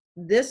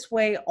 This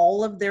way,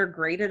 all of their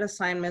graded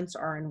assignments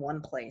are in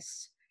one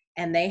place,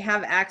 and they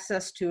have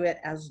access to it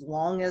as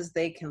long as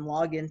they can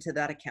log into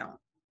that account,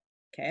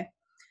 okay?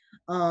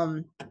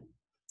 Let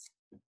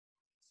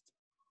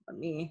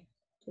me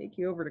take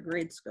you over to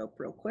Gradescope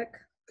real quick.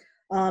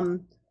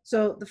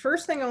 So the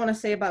first thing I wanna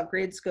say about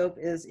Gradescope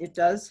is it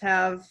does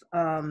have,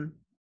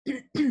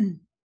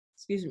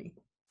 excuse me,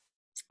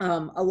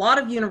 a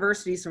lot of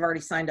universities have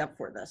already signed up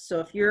for this. So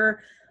if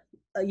your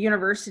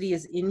university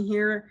is in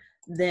here,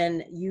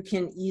 then you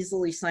can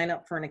easily sign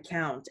up for an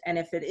account. And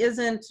if it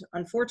isn't,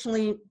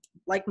 unfortunately,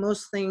 like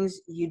most things,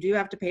 you do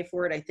have to pay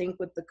for it. I think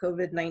with the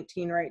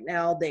COVID-19 right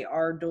now, they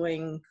are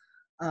doing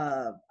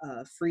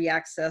free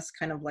access,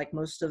 kind of like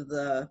most of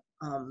the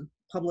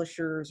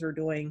publishers are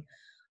doing.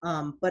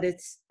 But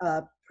it's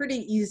pretty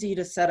easy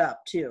to set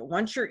up too.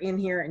 Once you're in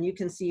here, and you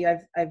can see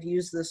I've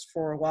used this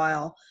for a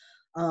while,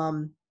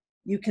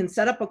 you can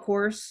set up a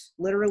course.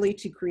 Literally,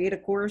 to create a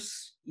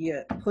course,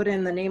 you put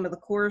in the name of the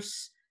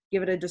course,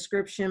 give it a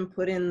description,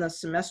 put in the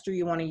semester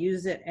you want to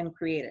use it, and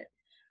create it.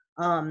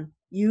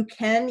 You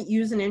can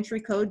use an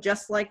entry code,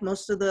 just like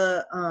most of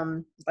the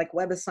like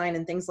WebAssign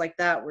and things like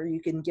that, where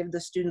you can give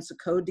the students a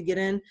code to get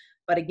in.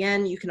 But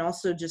again, you can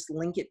also just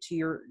link it to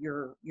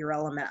your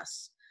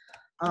LMS.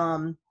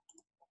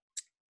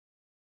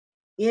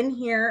 In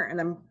here, and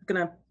I'm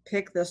gonna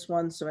pick this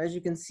one. So as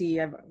you can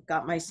see, I've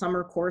got my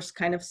summer course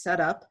kind of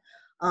set up.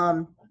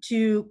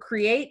 To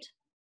create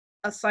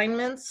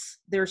assignments,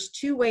 there's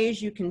 2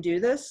 ways you can do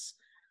this.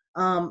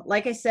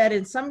 Like I said,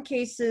 in some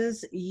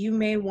cases, you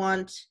may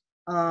want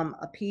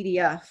a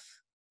PDF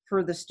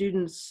for the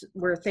students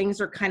where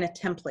things are kind of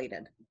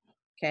templated,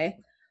 okay?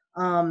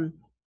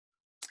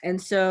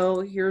 And so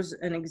here's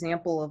an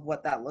example of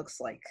what that looks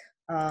like.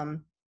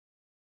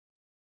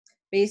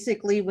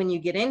 Basically, when you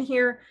get in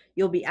here,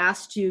 you'll be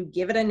asked to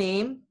give it a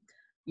name.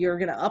 You're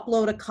gonna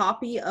upload a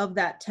copy of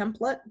that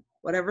template,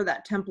 whatever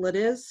that template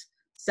is,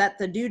 set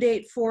the due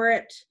date for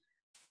it,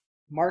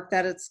 mark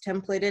that it's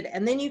templated,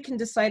 and then you can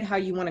decide how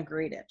you want to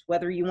grade it,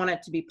 whether you want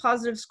it to be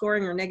positive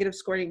scoring or negative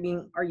scoring,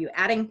 meaning are you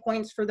adding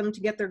points for them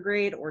to get their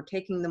grade or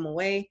taking them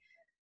away?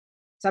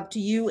 It's up to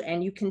you,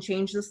 and you can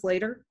change this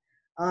later.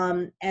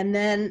 And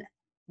then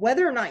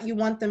whether or not you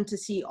want them to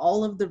see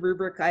all of the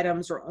rubric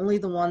items or only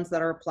the ones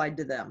that are applied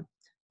to them.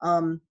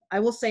 I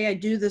will say I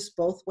do this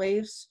both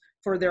ways.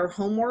 For their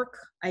homework,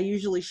 I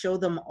usually show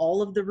them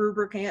all of the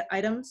rubric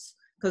items,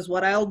 because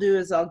what I'll do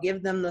is I'll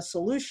give them the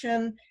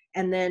solution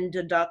and then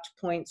deduct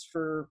points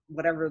for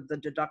whatever the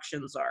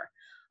deductions are.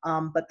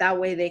 But that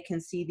way they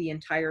can see the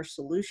entire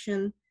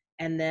solution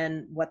and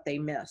then what they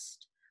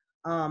missed.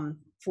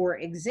 For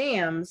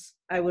exams,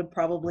 I would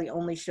probably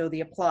only show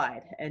the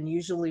applied. And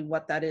usually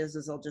what that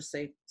is I'll just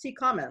say, see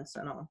comments,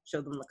 and I'll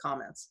show them the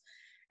comments.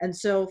 And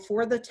so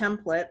for the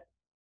template,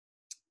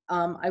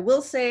 I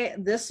will say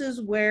this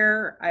is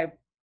where I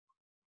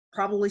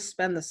probably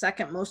spend the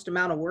second most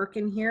amount of work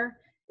in here,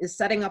 is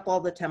setting up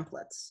all the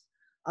templates.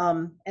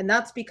 And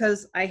that's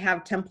because I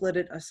have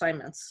templated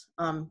assignments.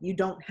 You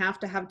don't have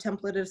to have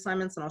templated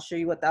assignments, and I'll show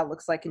you what that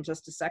looks like in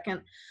just a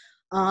second.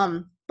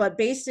 But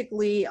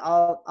basically,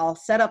 I'll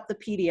set up the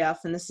PDF,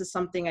 and this is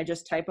something I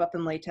just type up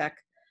in LaTeX,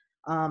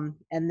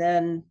 and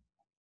then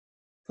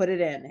put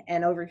it in.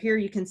 And over here,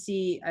 you can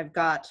see I've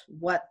got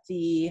what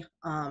the,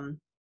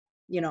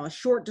 a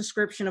short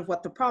description of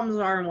what the problems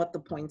are and what the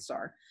points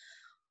are.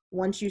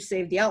 Once you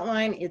save the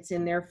outline, it's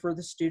in there for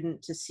the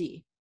student to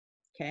see,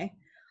 okay?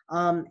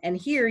 And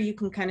here you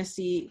can kind of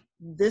see,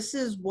 this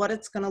is what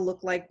it's gonna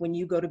look like when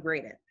you go to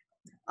grade it.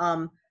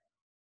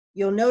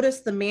 You'll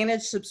notice the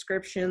manage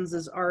subscriptions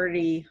is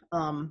already,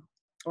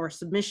 or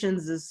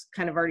submissions is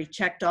kind of already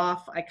checked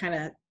off. I kind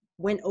of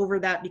went over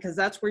that because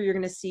that's where you're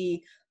going to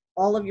see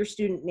all of your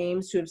student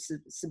names who have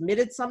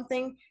submitted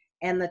something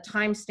and the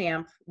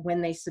timestamp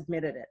when they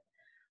submitted it.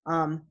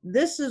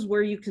 This is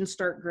where you can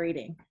start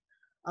grading.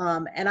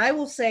 And I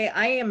will say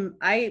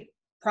I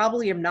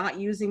probably am not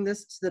using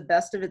this to the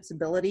best of its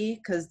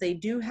ability because they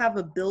do have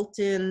a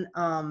built-in,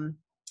 I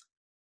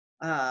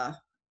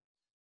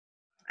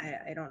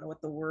don't know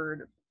what the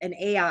word, an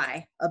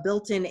AI, a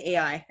built-in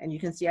AI. And you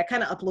can see I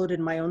kind of uploaded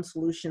my own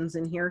solutions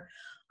in here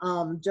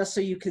just so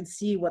you could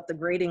see what the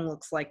grading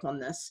looks like on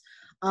this.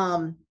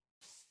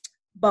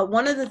 But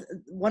one of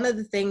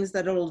the things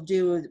that it'll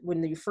do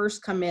when you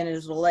first come in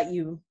is it'll let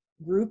you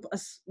group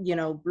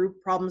group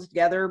problems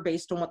together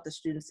based on what the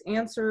students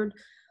answered.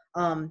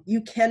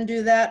 You can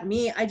do that.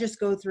 I just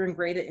go through and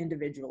grade it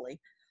individually.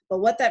 But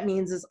what that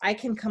means is I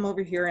can come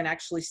over here and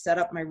actually set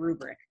up my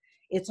rubric.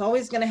 It's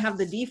always going to have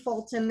the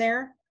default in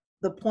there,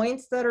 the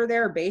points that are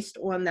there based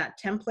on that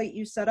template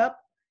you set up.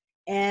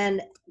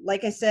 And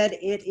like I said,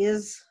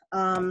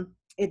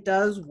 it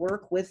does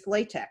work with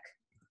LaTeX.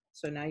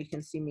 So now you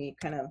can see me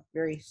kind of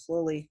very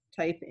slowly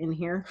type in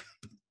here.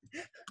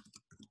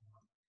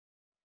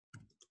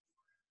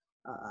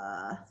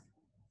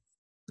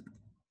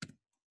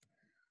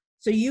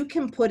 So you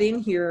can put in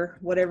here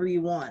whatever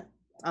you want.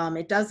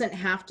 It doesn't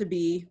have to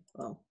be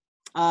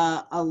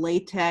a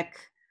LaTeX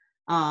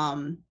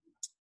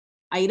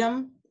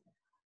item.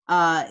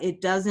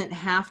 It doesn't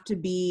have to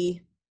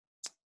be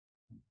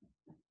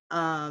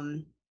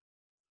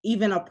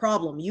even a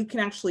problem. You can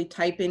actually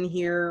type in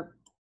here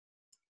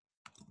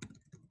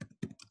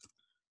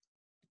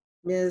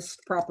missed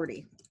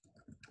property.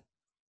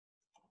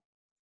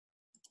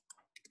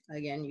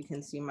 Again, you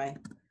can see my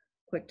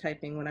quick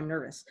typing when I'm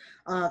nervous.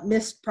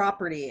 Missed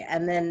property,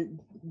 and then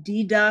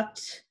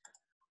deduct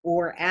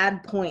or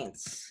add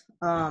points.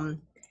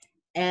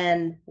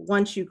 And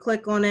once you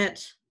click on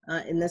it,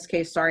 in this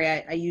case, sorry,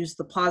 I used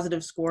the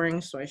positive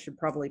scoring, so I should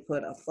probably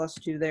put a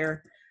 +2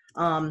 there.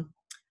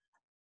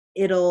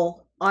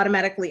 It'll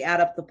automatically add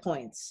up the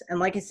points. And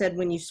like I said,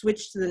 when you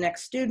switch to the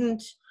next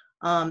student,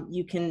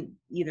 you can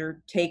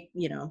either take,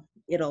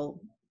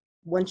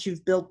 once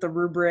you've built the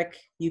rubric,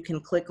 you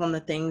can click on the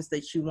things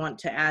that you want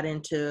to add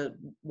into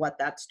what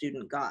that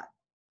student got.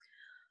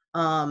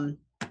 I'm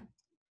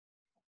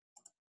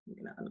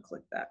gonna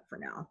unclick that for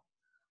now.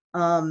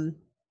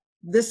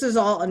 This is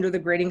all under the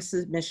grading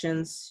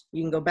submissions.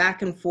 You can go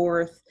back and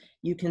forth.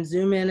 You can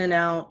zoom in and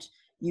out.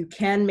 You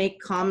can make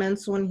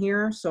comments on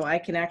here. So I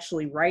can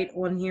actually write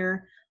on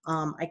here.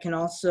 I can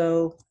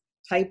also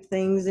type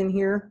things in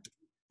here.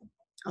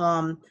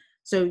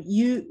 So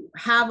you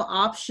have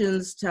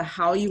options to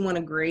how you want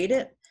to grade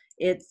it.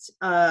 It's,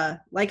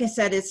 like I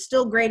said, it's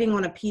still grading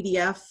on a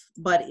PDF,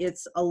 but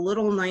it's a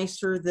little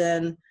nicer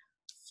than,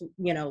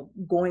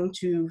 going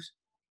to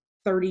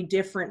 30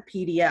 different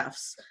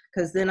PDFs,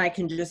 because then I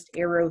can just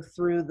arrow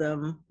through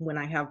them when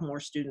I have more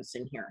students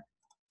in here.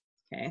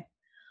 Okay.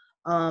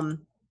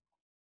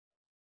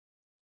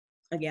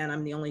 Again,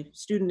 I'm the only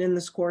student in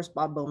this course.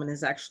 Bob Bowman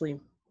is actually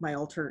my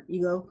alter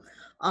ego.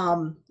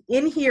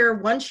 In here,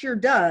 once you're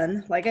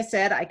done, like I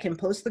said, I can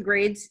post the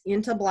grades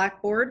into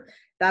Blackboard.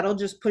 That'll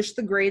just push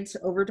the grades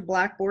over to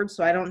Blackboard,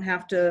 so I don't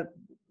have to,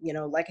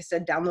 like I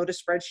said, download a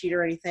spreadsheet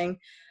or anything.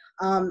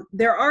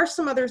 There are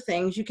some other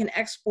things. You can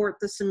export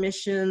the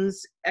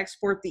submissions,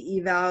 export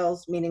the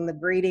evals, meaning the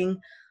grading.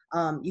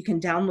 You can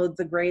download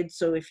the grades.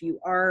 So if you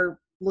are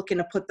looking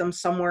to put them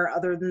somewhere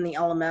other than the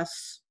LMS,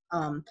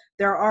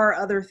 there are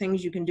other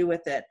things you can do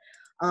with it.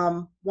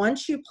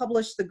 Once you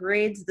publish the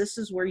grades, this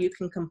is where you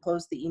can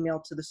compose the email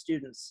to the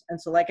students.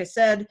 And so like I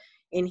said,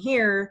 in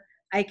here,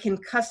 I can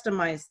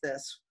customize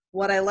this.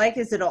 What I like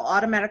is it'll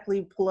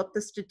automatically pull up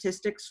the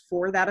statistics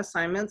for that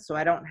assignment, so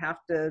I don't have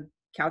to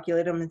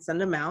calculate them and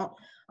send them out.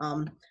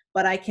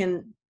 But I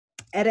can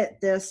edit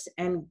this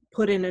and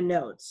put in a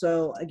note.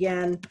 So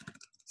again,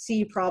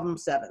 see problem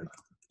 7.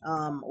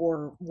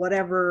 Or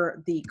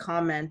whatever the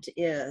comment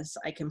is,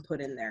 I can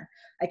put in there.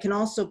 I can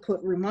also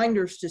put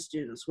reminders to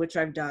students, which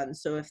I've done.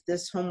 So if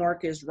this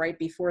homework is right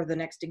before the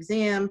next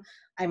exam,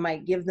 I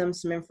might give them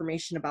some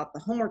information about the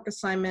homework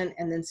assignment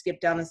and then skip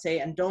down and say,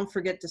 and don't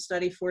forget to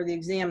study for the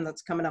exam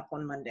that's coming up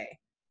on Monday.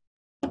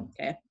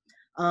 Okay.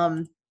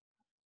 All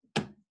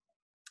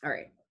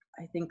right.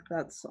 I think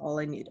that's all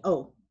I need.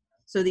 Oh,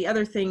 so the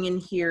other thing in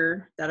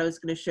here that I was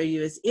going to show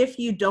you is if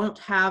you don't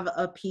have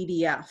a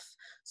PDF.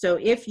 So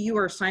if you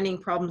are assigning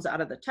problems out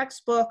of the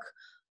textbook,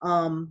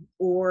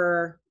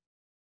 or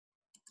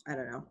I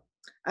don't know,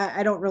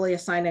 I don't really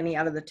assign any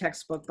out of the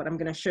textbook, but I'm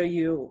going to show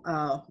you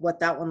what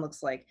that one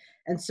looks like.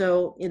 And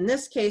so in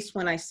this case,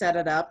 when I set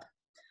it up,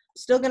 I'm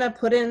still going to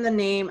put in the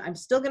name. I'm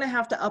still going to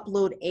have to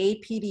upload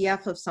a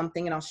PDF of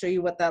something, and I'll show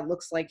you what that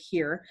looks like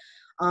here.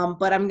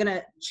 But I'm going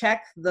to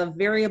check the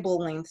variable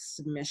length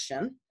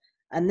submission.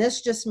 And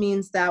this just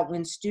means that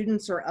when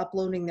students are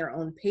uploading their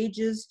own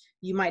pages,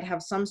 you might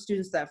have some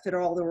students that fit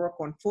all their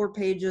work on 4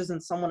 pages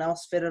and someone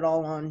else fit it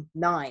all on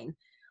 9.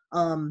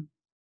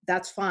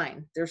 that's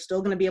fine. They're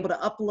still going to be able to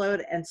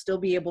upload and still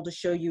be able to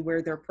show you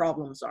where their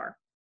problems are.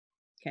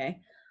 Okay.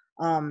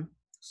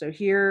 So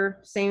here,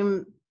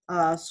 same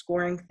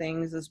scoring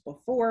things as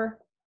before.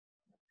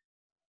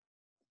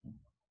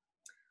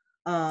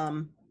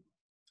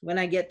 When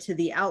I get to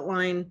the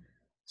outline,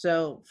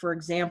 so for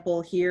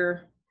example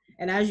here,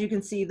 and as you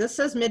can see, this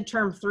says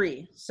midterm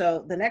 3.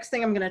 So the next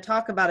thing I'm going to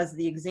talk about is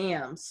the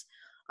exams.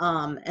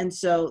 And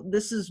so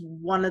this is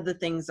one of the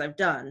things I've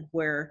done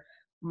where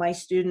my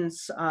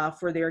students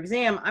for their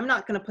exam, I'm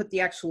not going to put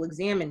the actual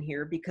exam in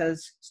here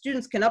because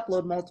students can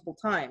upload multiple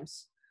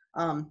times.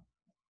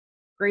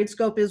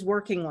 Gradescope is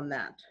working on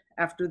that.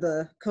 After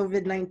the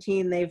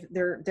COVID-19,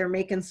 they're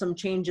making some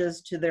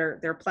changes to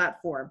their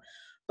platform.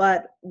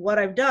 But what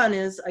I've done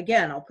is,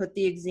 again, I'll put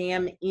the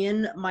exam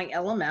in my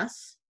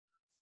LMS,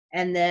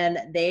 and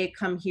then they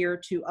come here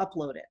to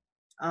upload it.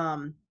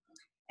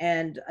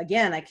 And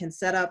again, I can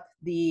set up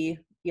the,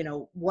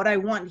 what I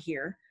want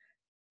here.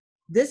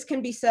 This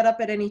can be set up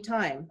at any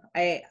time.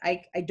 I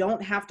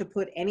don't have to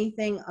put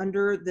anything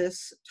under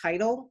this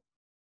title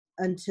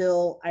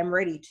until I'm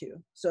ready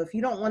to. So if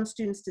you don't want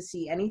students to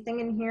see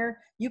anything in here,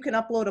 you can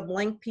upload a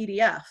blank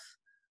PDF,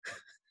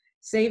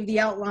 save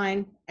the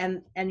outline,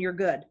 and you're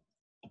good.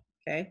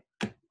 Okay.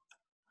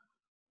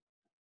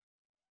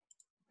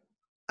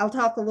 I'll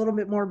talk a little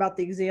bit more about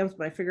the exams,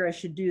 but I figure I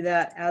should do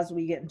that as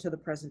we get into the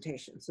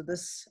presentation. So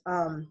this,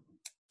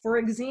 for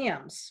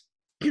exams,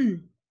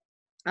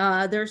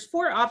 there's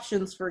 4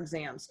 options for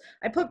exams.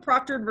 I put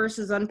proctored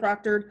versus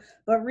unproctored,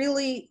 but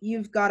really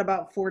you've got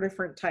about 4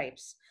 different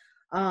types.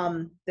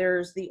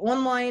 There's the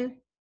online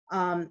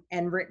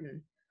and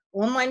written.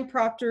 Online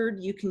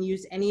proctored, you can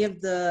use any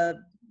of the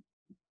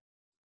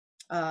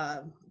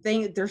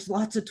there's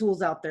lots of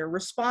tools out there.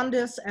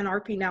 Respondus and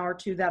RP Now are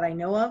 2 that I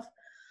know of.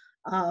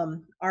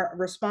 Our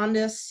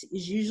Respondus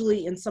is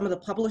usually in some of the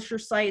publisher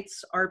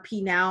sites.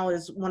 RP Now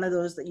is one of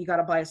those that you got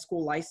to buy a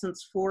school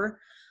license for.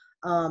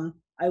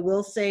 I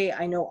will say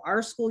I know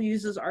our school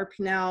uses RP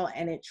Now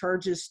and it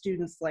charges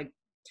students like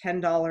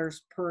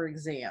 $10 per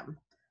exam.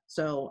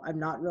 So I'm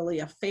not really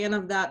a fan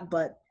of that,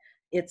 but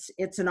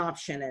it's an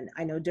option, and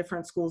I know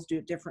different schools do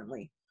it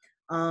differently.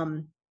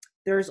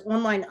 There's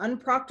online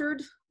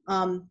unproctored.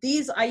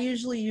 These I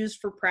usually use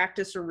for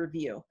practice or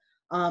review.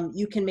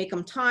 You can make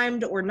them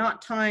timed or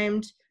not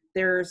timed.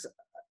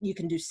 You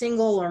can do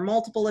single or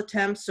multiple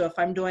attempts. So if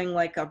I'm doing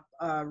like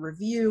a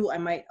review, I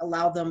might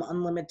allow them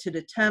unlimited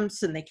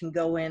attempts and they can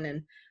go in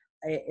and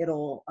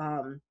it'll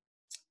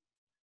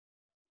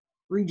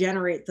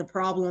regenerate the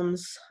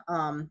problems.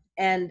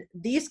 And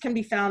these can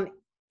be found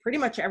pretty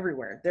much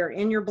everywhere. They're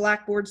in your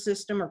Blackboard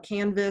system or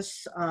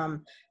Canvas.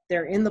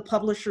 They're in the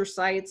publisher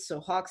sites. So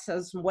Hawks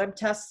has some web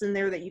tests in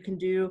there that you can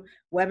do.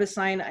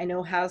 WebAssign, I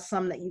know, has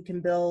some that you can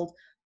build.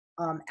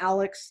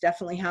 Alex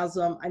definitely has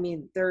them. I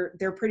mean,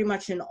 they're pretty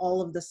much in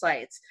all of the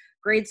sites.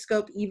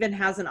 Gradescope even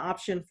has an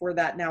option for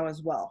that now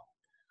as well.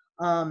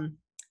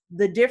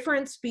 The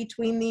difference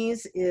between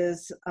these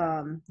is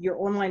your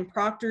online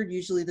proctored,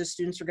 usually the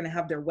students are going to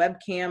have their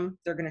webcam.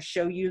 They're going to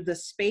show you the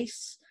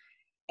space,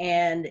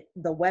 and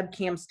the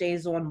webcam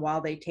stays on while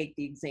they take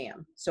the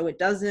exam. So it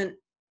doesn't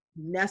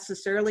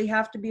necessarily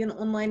have to be an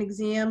online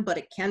exam, but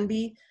it can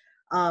be.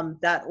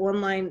 That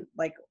online,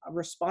 like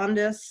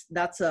Respondus,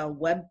 that's a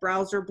web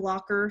browser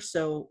blocker.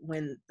 So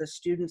when the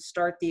students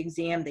start the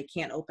exam, they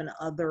can't open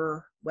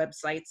other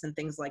websites and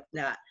things like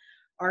that.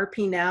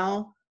 RP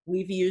Now,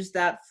 we've used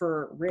that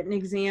for written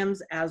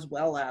exams as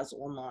well as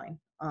online.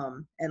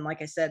 And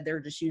like I said, they're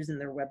just using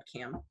their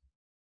webcam.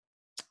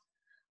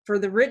 For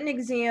the written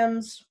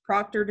exams,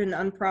 proctored and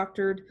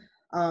unproctored,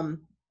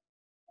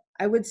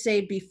 I would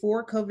say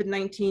before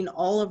COVID-19,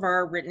 all of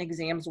our written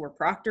exams were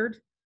proctored.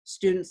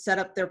 Students set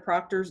up their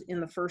proctors in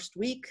the first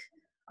week.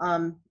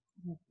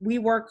 We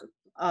work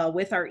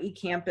with our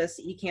eCampus.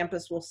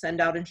 eCampus will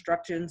send out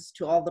instructions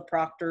to all the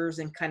proctors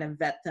and kind of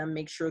vet them,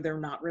 make sure they're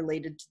not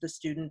related to the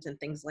student and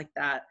things like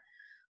that.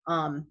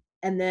 And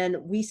then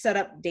we set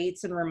up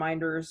dates and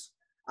reminders.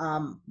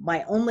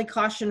 My only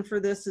caution for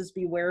this is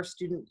beware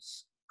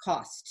students'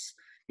 costs,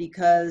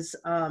 because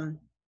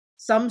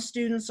some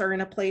students are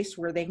in a place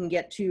where they can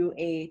get to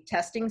a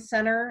testing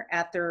center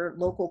at their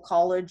local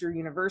college or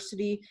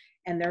university,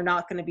 and they're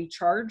not going to be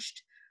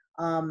charged.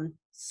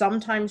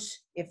 Sometimes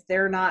if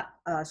they're not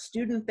a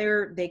student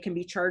there, they can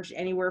be charged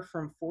anywhere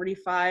from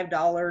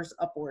 $45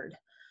 upward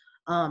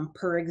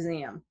per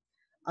exam.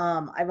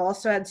 I've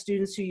also had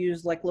students who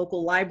use like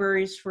local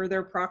libraries for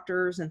their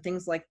proctors and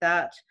things like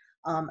that.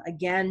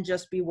 Again,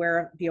 just be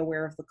aware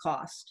of the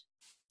cost.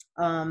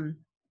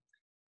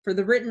 For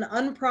the written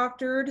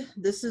unproctored,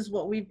 this is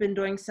what we've been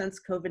doing since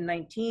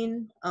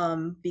COVID-19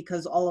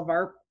 because all of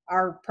our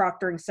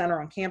proctoring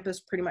center on campus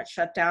pretty much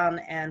shut down,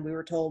 and we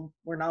were told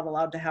we're not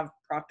allowed to have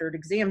proctored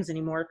exams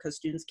anymore because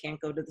students can't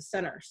go to the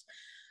centers.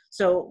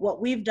 So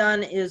what we've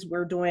done is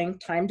we're doing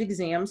timed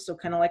exams. So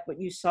kind of like what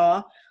you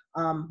saw,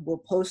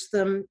 we'll post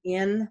them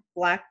in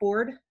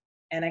Blackboard,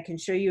 and I can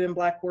show you in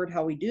Blackboard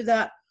how we do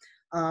that.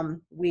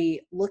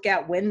 We look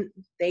at when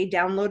they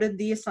downloaded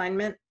the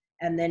assignment,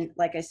 And then,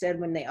 like I said,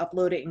 when they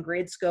upload it in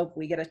Gradescope,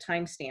 we get a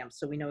timestamp,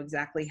 so we know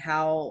exactly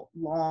how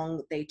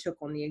long they took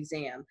on the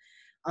exam.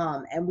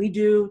 And we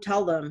do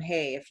tell them,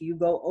 hey, if you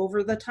go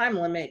over the time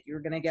limit,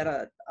 you're going to get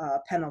a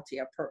penalty,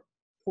 a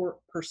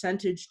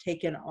percentage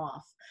taken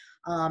off.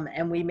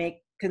 And we make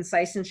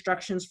concise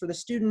instructions for the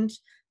student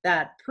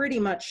that pretty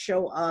much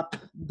show up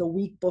the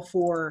week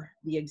before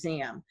the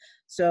exam.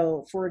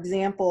 So, for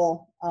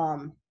example,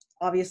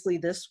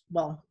 obviously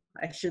well,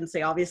 I shouldn't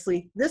say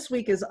obviously, this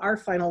week is our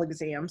final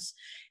exams.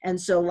 And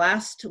so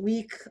last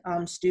week,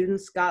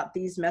 students got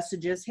these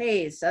messages,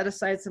 hey, set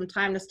aside some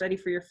time to study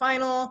for your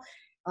final.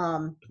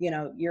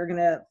 You're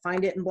gonna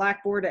find it in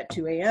Blackboard at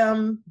 2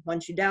 a.m.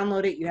 Once you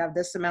download it, you have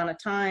this amount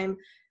of time.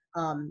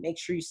 Make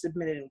sure you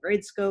submit it in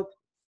Gradescope.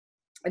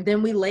 And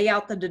then we lay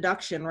out the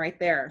deduction right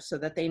there so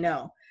that they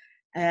know.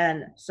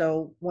 And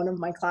so one of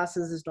my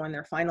classes is doing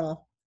their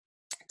final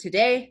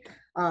today.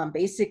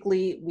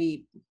 Basically,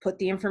 we put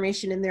the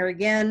information in there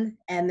again,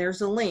 and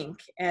there's a link.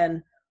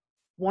 And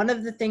one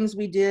of the things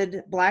we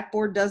did,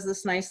 Blackboard does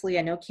this nicely.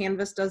 I know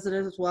Canvas does it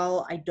as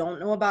well. I don't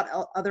know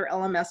about other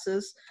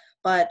LMSs,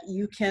 but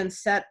you can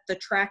set the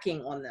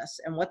tracking on this.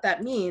 And what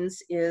that means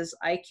is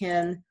I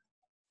can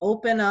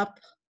open up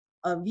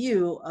a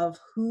view of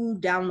who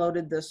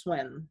downloaded this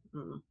when.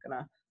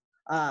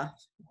 I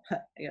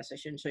guess I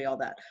shouldn't show you all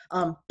that.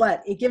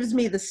 But it gives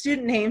me the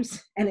student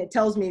names, and it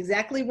tells me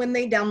exactly when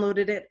they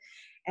downloaded it.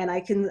 And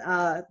I can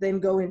then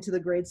go into the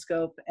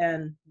Gradescope,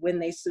 and when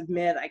they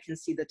submit, I can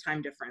see the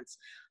time difference.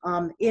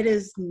 It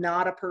is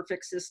not a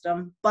perfect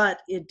system,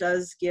 but it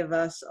does give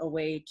us a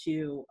way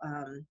to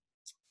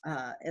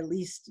at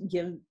least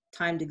give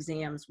timed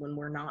exams when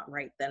we're not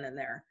right then and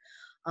there.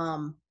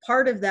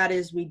 Part of that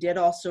is we did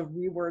also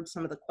reword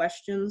some of the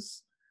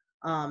questions.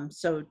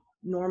 So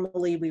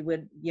normally we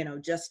would,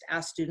 just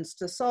ask students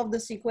to solve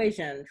this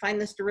equation, find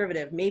this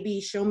derivative,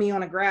 maybe show me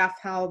on a graph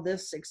how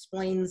this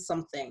explains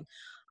something.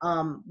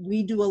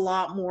 We do a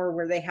lot more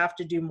where they have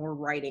to do more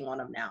writing on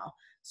them now.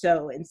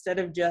 So instead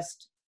of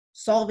just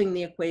solving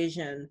the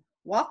equation,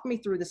 walk me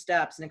through the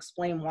steps and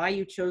explain why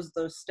you chose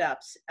those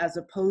steps as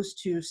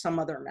opposed to some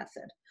other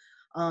method.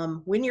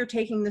 When you're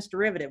taking this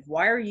derivative,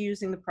 why are you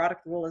using the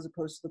product rule as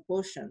opposed to the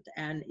quotient?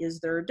 And is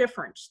there a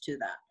difference to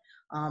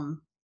that?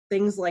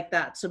 Things like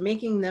that. So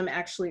making them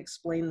actually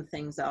explain the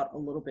things out a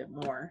little bit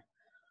more.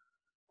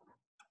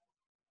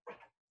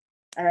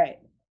 All right.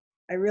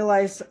 I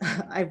realize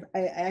I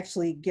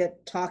actually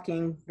get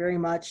talking very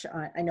much.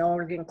 I know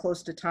we're getting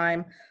close to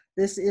time.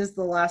 This is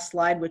the last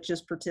slide, which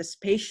is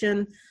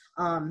participation.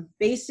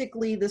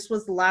 Basically, this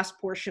was the last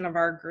portion of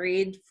our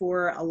grade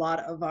for a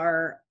lot of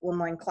our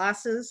online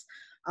classes.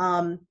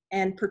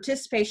 And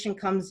participation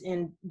comes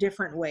in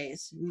different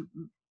ways.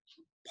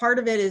 Part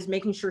of it is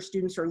making sure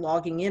students are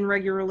logging in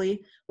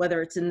regularly,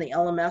 whether it's in the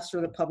LMS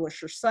or the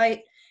publisher site.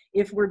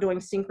 If we're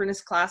doing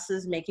synchronous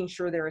classes, making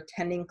sure they're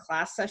attending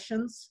class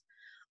sessions.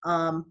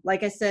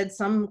 Like I said,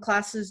 some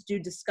classes do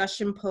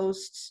discussion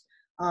posts.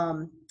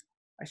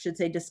 I should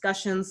say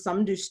discussions.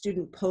 Some do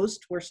student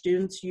posts where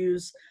students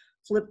use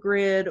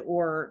Flipgrid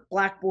or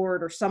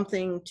Blackboard or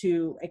something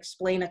to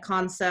explain a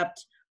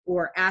concept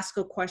or ask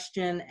a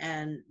question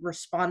and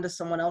respond to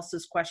someone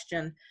else's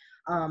question.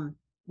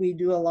 We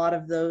do a lot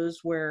of those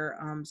where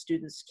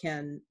students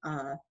can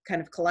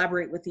kind of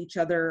collaborate with each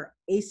other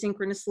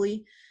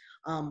asynchronously.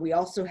 We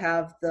also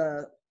have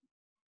the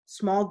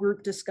small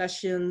group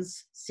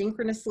discussions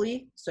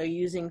synchronously. So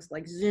using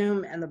like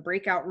Zoom and the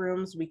breakout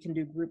rooms, we can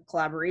do group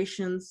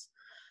collaborations.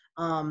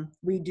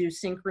 We do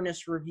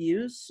synchronous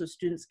reviews, so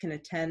students can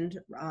attend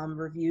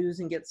reviews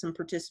and get some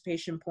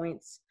participation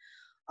points.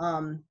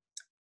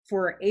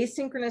 For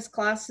asynchronous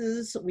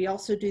classes, we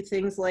also do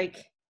things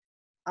like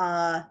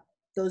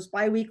those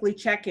biweekly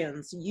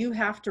check-ins. You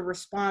have to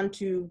respond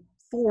to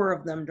 4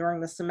 of them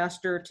during the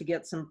semester to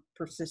get some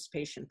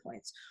participation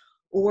points.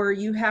 Or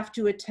you have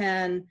to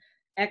attend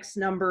X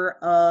number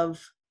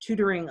of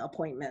tutoring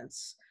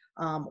appointments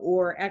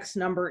or X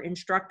number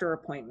instructor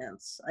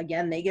appointments.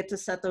 Again, they get to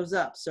set those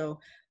up. So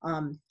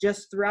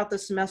just throughout the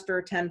semester,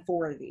 attend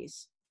 4 of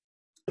these.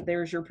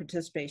 There's your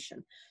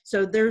participation.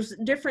 So there's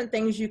different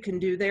things you can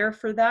do there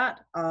for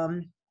that.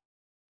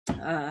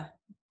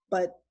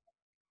 But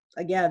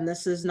again,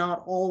 this is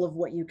not all of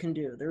what you can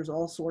do. There's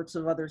all sorts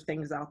of other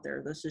things out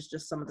there. This is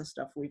just some of the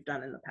stuff we've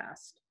done in the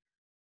past.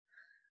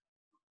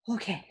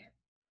 Okay.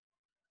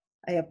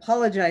 I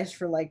apologize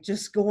for like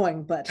just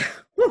going, but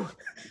whew,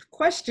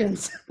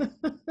 questions.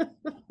 That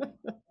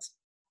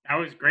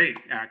was great.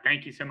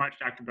 Thank you so much,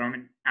 Dr.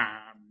 Bowman.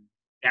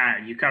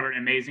 Yeah, you covered an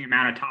amazing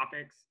amount of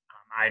topics.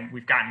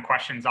 We've gotten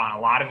questions on a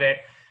lot of it.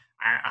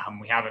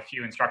 We have a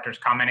few instructors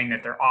commenting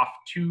that they're off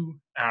to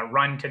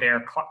run to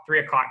their 3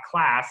 o'clock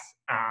class.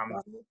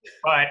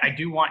 But I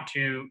do want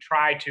to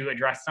try to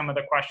address some of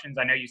the questions.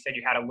 I know you said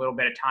you had a little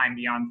bit of time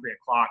beyond 3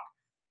 o'clock.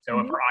 So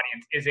if our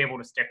audience is able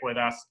to stick with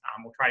us,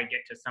 we'll try to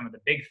get to some of the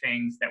big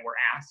things that were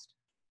asked.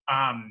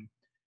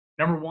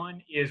 Number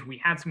one is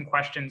we had some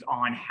questions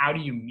on how do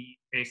you meet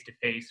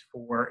face-to-face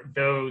for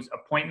those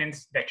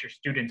appointments that your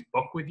students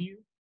book with you.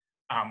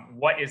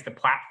 what is the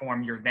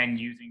platform you're then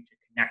using to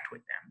connect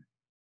with them?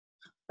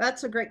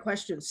 That's a great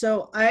question.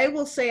 So I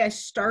will say I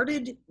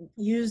started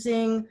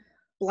using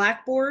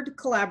Blackboard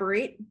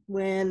Collaborate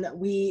when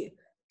we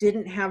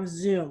didn't have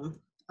Zoom.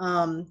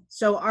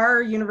 So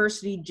our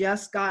university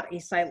just got a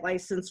site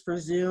license for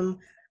Zoom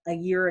a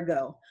year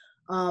ago.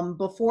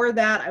 Before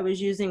that, I was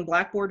using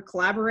Blackboard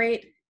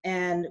Collaborate,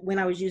 and when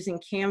I was using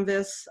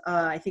Canvas,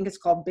 I think it's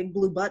called Big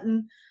Blue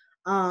Button.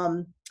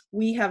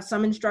 We have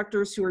some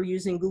instructors who are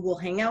using Google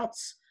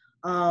Hangouts.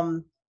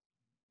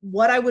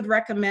 What I would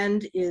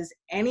recommend is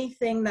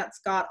anything that's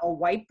got a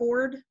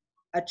whiteboard,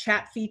 a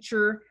chat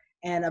feature,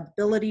 and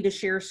ability to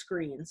share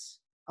screens.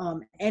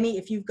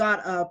 If you've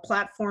got a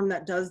platform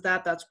that does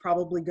that, that's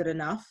probably good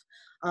enough.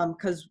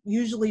 Because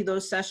usually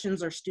those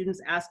sessions are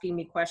students asking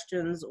me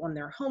questions on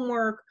their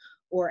homework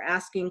or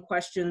asking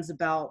questions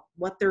about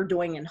what they're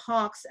doing in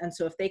Hawks. And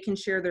so if they can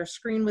share their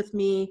screen with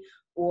me,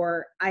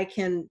 or I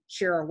can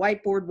share a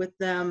whiteboard with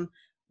them,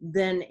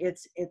 then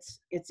it's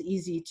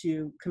easy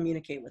to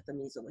communicate with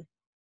them easily.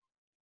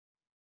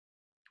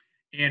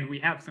 And we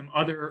have some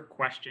other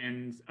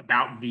questions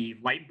about the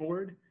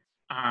Lightboard,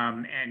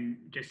 and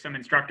just some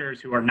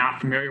instructors who are not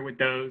familiar with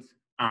those,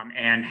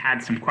 and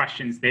had some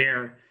questions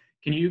there.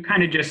 Can you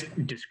kind of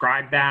just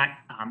describe that?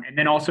 And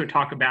then also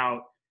talk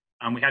about,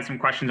 we had some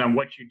questions on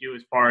what you do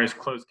as far as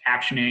closed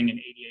captioning and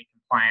ADA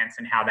compliance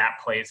and how that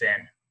plays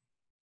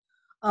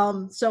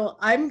in. So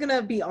I'm going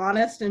to be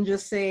honest and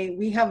just say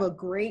we have a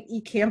great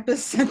eCampus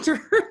center.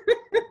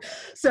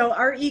 So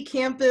our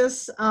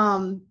eCampus,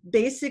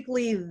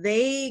 basically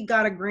they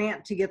got a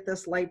grant to get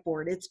this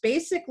Lightboard. It's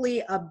basically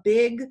a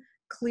big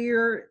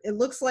clear, it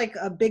looks like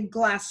a big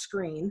glass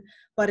screen,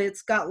 but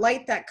it's got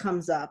light that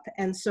comes up.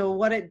 And so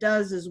what it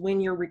does is when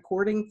you're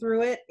recording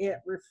through it, it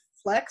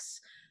reflects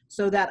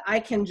so that I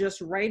can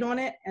just write on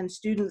it and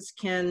students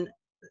can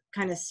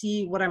kind of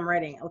see what I'm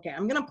writing. Okay,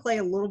 I'm going to play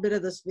a little bit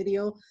of this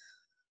video.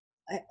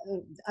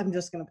 I'm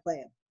just going to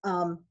play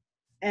it.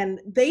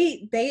 And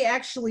they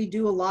actually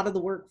do a lot of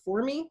the work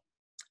for me,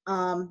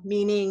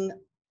 meaning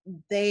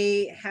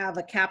they have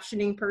a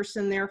captioning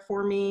person there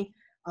for me.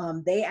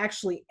 They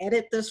actually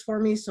edit this for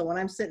me. So when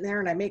I'm sitting there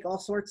and I make all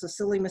sorts of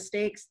silly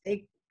mistakes,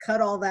 they cut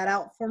all that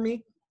out for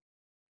me.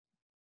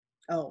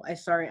 Oh,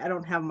 sorry, I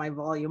don't have my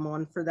volume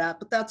on for that,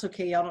 but that's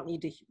okay. Y'all don't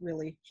need to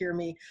really hear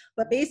me.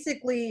 But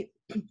basically,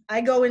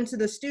 I go into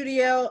the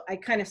studio, I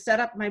kind of set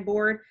up my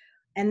board,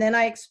 and then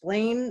I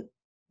explain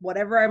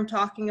whatever I'm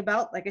talking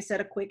about. Like I said,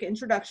 a quick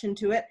introduction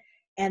to it.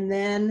 And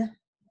then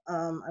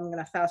I'm going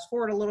to fast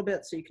forward a little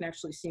bit so you can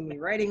actually see me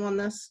writing on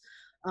this.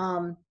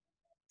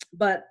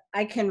 But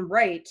I can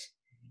write,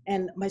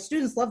 and my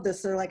students love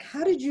this. They're like,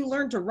 how did you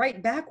learn to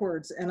write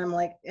backwards? And I'm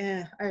like,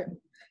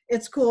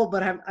 it's cool,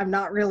 but I'm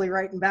not really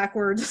writing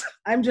backwards.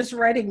 I'm just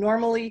writing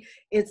normally.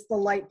 It's the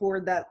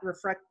Lightboard that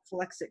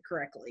reflects it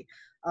correctly.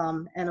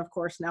 And of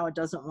course, now it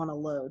doesn't want to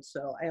load,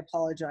 so I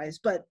apologize.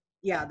 But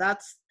yeah,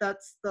 that's the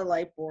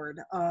Lightboard.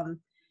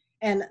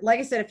 And like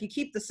I said, if you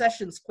keep the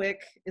sessions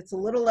quick, it's a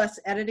little less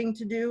editing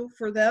to do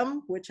for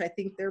them, which I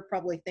think they're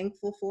probably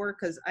thankful for,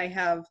 because I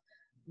have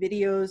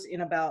videos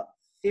in about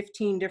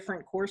 15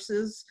 different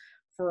courses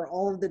for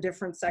all of the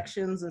different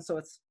sections. And so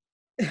it's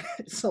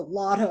a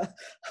lot of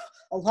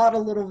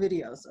little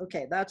videos.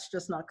 Okay, that's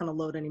just not going to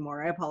load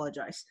anymore. I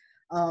apologize.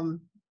 That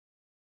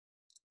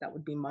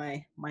would be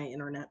my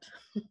internet.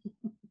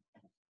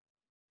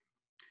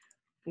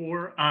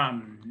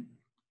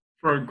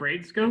 For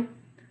grade scope,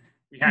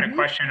 we had a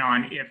question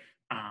on if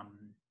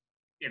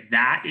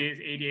that is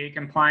ADA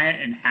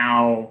compliant and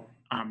how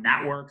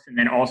that works, and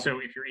then also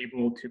if you're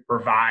able to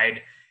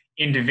provide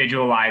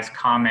individualized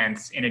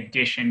comments in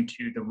addition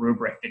to the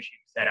rubric that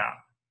you've set up.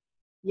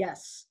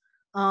 Yes.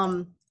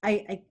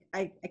 I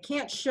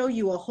can't show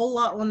you a whole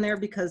lot on there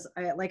because,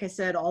 like I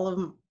said, all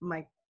of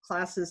my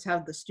classes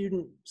have the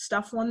student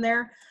stuff on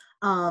there.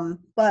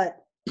 But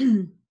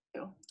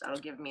that'll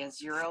give me a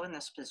 0 in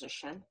this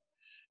position.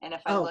 And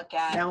if I look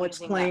at now it's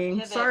playing.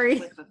 That pivot Sorry.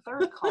 with the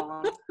third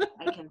column,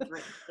 I can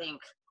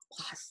think.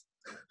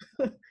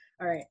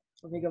 All right,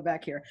 let me go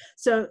back here.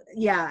 So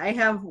yeah, I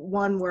have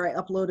one where I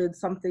uploaded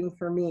something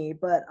for me,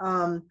 but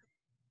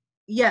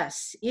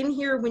yes, in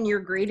here when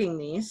you're grading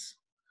these,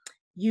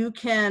 you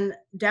can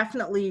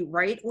definitely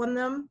write on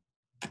them.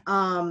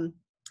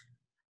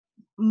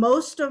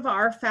 Most of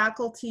our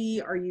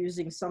faculty are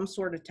using some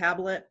sort of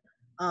tablet.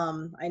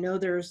 I know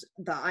there's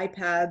the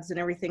iPads and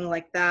everything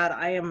like that.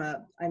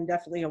 I'm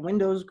definitely a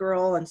Windows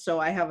girl, and so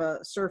I have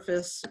a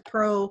Surface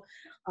Pro.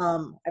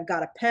 I've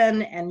got a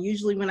pen, and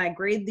usually when I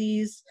grade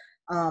these,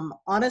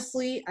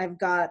 honestly, I've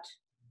got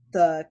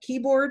the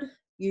keyboard.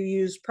 You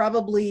use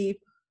probably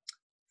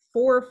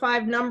 4 or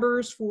 5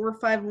 numbers, 4 or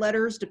 5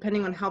 letters,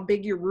 depending on how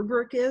big your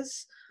rubric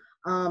is.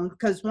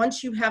 Because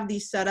once you have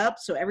these set up,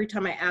 so every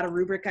time I add a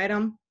rubric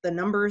item, the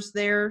number's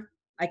there.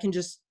 I can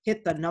just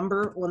hit the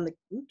number on the,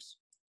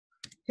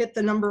 hit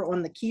the number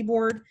on the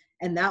keyboard,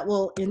 and that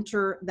will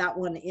enter that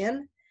one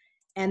in.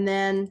 And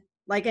then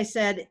like I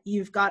said,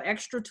 you've got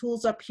extra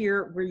tools up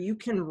here where you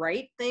can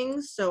write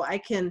things. So I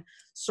can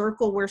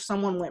circle where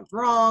someone went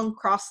wrong,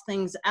 cross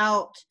things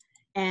out,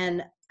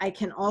 and I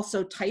can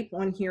also type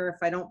on here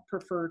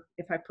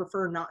if I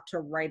prefer not to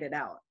write it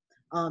out.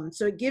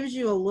 So it gives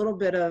you a little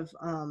bit of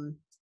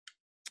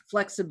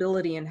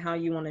flexibility in how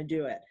you want to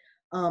do it.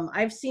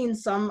 I've seen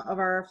some of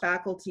our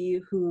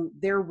faculty who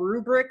their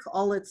rubric,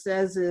 all it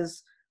says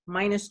is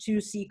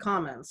 -2 see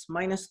comments,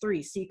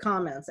 -3 see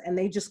comments, and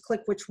they just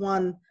click which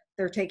one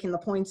they're taking the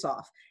points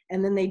off,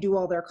 and then they do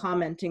all their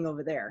commenting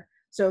over there.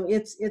 So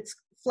it's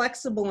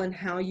flexible in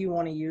how you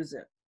want to use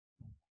it.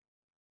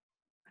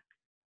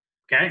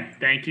 Okay,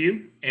 thank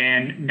you.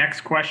 And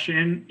next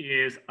question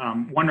is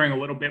wondering a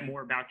little bit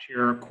more about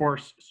your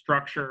course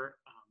structure,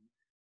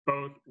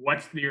 both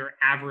what's your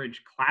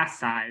average class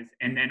size,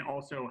 and then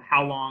also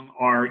how long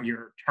are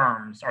your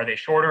terms? Are they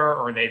shorter,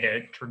 or are they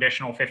the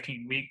traditional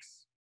 15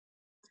 weeks?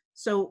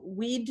 So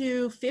we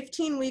do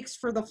 15 weeks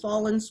for the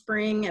fall and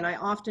spring, and I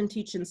often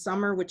teach in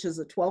summer, which is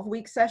a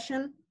 12-week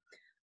session.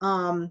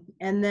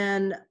 And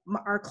then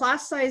our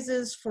class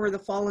sizes for the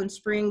fall and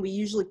spring, we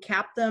usually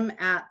cap them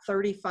at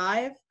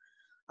 35.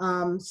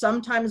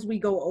 Sometimes we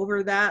go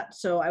over that.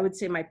 So I would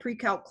say my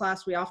pre-calc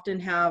class, we often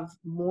have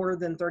more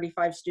than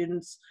 35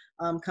 students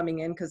coming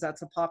in because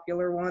that's a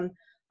popular one.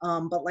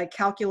 But like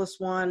Calculus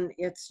 1,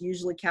 it's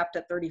usually capped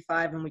at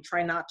 35, and we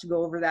try not to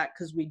go over that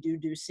because we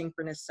do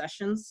synchronous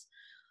sessions.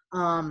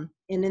 And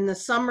in the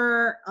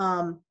summer,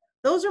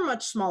 those are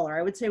much smaller.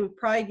 I would say we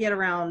probably get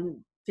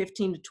around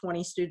 15 to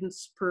 20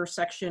 students per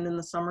section in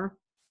the summer.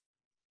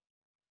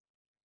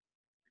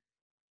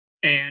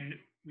 And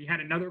we had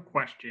another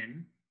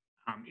question.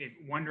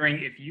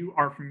 Wondering if you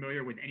are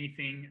familiar with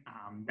anything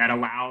that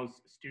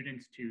allows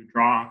students to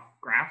draw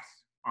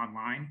graphs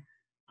online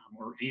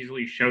or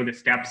easily show the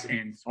steps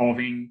in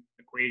solving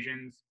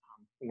equations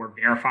or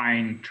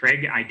verifying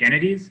trig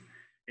identities.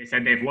 They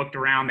said they've looked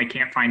around, they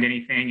can't find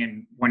anything,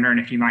 and wondering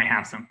if you might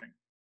have something.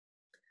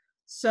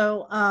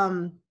 So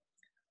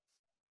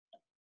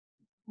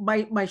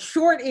my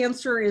short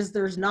answer is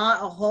there's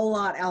not a whole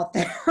lot out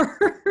there.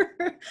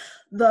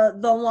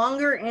 The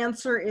longer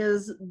answer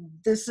is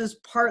this is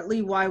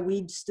partly why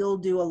we still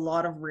do a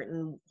lot of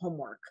written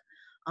homework,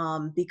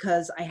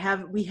 because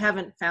we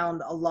haven't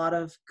found a lot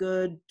of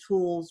good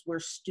tools where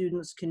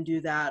students can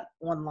do that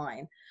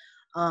online.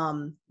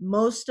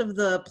 Most of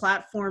the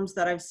platforms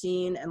that I've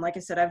seen, and like I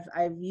said,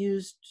 I've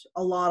used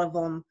a lot of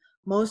them.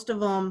 Most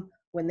of them,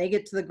 when they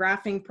get to the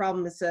graphing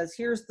problem, it says,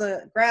 here's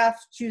the graph,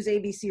 choose A,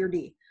 B, C, or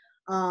D.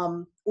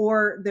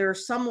 Or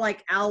there's some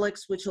like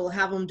Alex, which will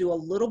have them do a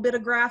little bit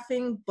of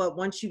graphing, but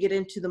once you get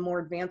into the more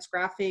advanced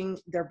graphing,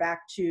 they're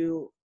back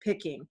to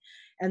picking.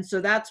 And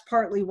so that's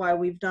partly why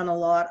we've done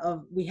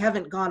we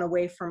haven't gone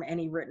away from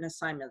any written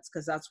assignments,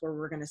 because that's where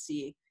we're going to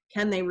see,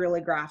 can they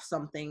really graph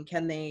something?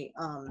 Can they,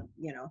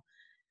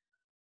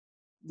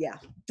 yeah.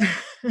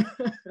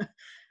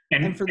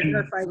 And for the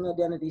verifying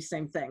identity,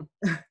 same thing.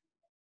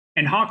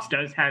 And Hawks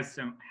does have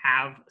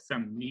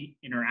some neat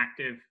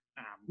interactive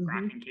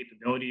graphing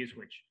capabilities,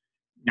 which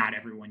not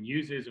everyone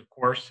uses, of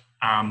course.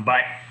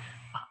 But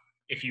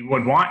if you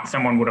would want,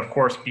 someone would, of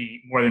course,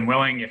 be more than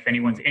willing. If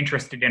anyone's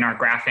interested in our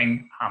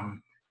graphing,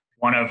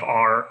 one of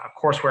our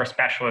courseware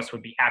specialists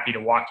would be happy to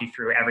walk you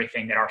through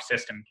everything that our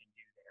system can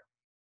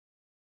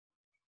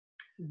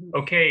do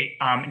there. Okay,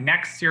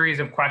 next series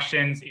of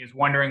questions is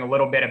wondering a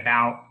little bit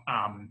about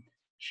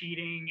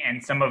cheating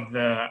and some of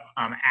the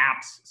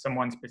apps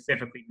someone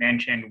specifically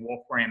mentioned,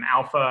 Wolfram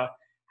Alpha.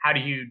 How do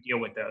you deal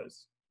with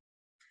those?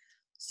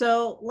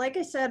 So like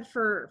I said,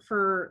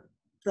 for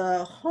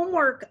the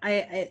homework,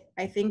 I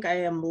think I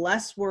am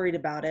less worried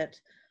about it.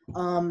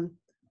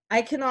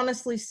 I can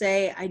honestly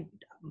say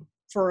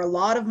for a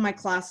lot of my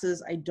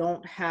classes, I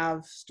don't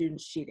have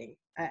students cheating.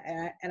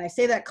 And I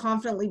say that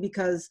confidently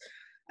because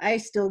I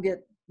still get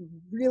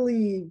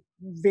really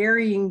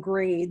varying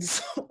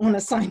grades on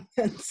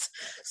assignments.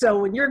 So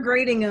when you're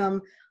grading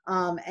them,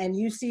 and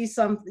you see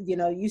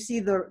you see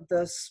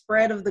the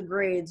spread of the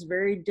grades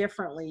very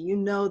differently,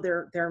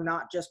 they're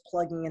not just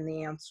plugging in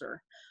the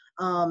answer.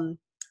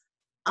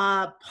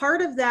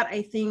 Part of that,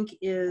 I think,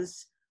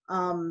 is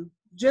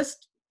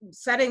just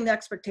setting the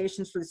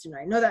expectations for the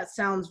student. I know that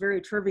sounds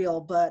very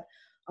trivial, but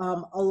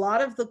a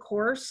lot of the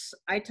course,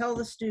 I tell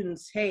the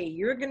students, hey,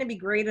 you're going to be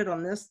graded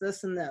on this,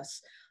 this, and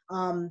this.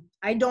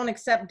 I don't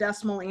accept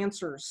decimal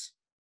answers,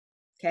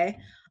 okay?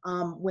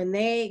 When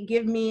they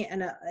give me,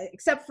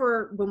 except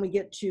for when we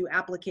get to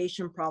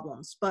application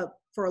problems, but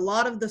for a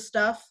lot of the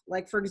stuff,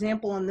 like for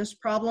example, in this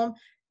problem,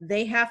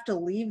 they have to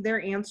leave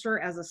their answer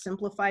as a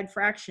simplified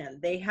fraction.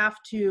 They have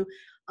to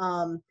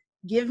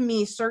give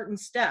me certain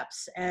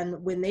steps,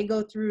 and when they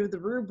go through the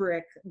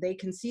rubric, they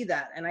can see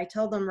that. And I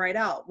tell them right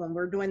out, when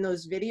we're doing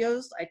those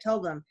videos, I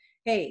tell them,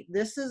 hey,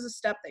 this is a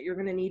step that you're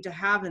gonna need to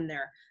have in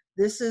there.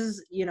 This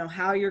is,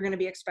 how you're gonna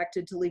be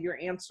expected to leave your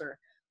answer.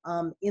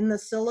 In the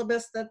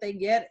syllabus that they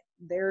get,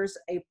 there's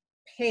a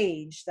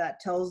page that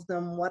tells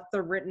them what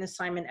the written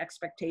assignment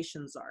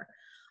expectations are.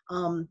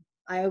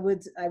 I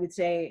would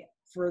say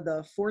for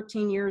the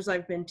 14 years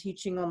I've been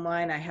teaching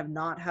online, I have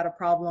not had a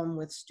problem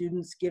with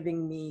students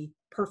giving me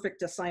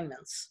perfect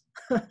assignments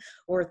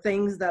or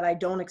things that I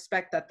don't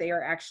expect that they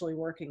are actually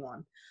working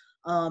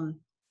on.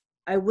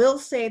 I will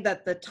say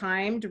that the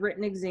timed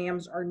written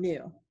exams are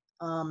new.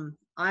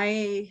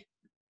 I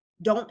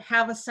don't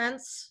have a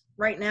sense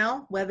right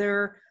now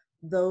whether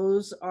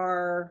those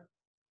are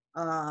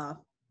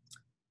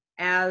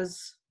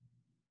as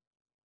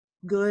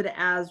good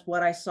as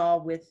what I saw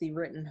with the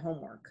written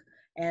homework.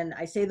 And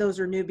I say those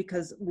are new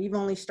because we've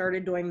only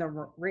started doing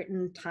the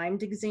written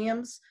timed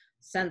exams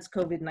since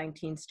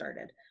COVID-19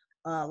 started.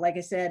 Like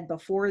I said,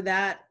 before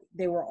that,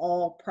 they were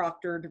all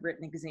proctored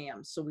written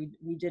exams. So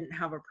we didn't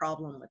have a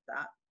problem with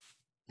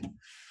that.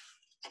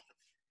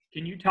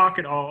 Can you talk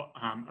at all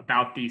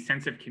about the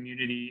sense of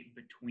community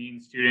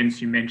between students?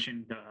 You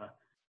mentioned the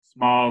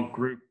small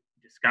group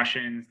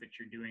discussions that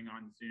you're doing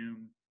on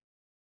Zoom.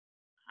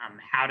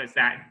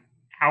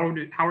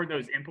 How are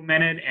those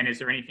implemented? And is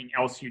there anything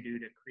else you do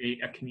to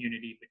create a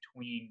community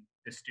between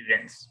the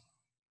students?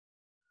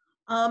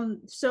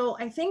 So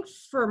I think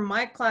for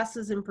my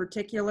classes in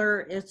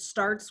particular, it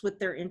starts with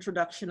their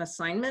introduction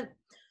assignment.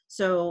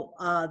 So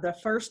the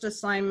first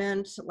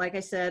assignment, like I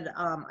said,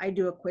 I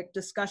do a quick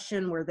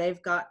discussion where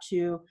they've got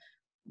to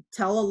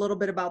tell a little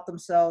bit about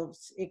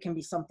themselves. It can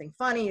be something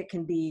funny. It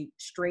can be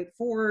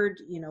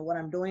straightforward, what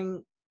I'm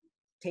doing,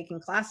 taking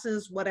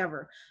classes,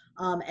 whatever.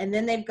 And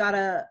then they've got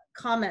to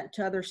comment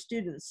to other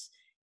students.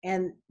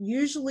 And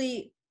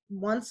usually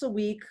once a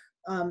week,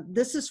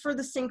 this is for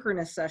the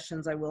synchronous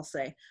sessions, I will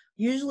say.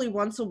 Usually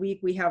once a week,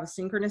 we have a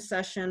synchronous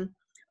session.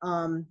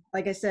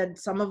 Like I said,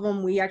 some of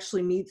them we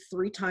actually meet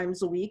 3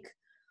 times a week.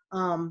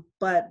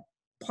 But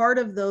part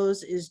of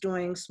those is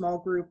doing small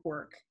group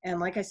work. And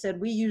like I said,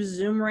 we use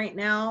Zoom right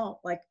now.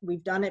 Like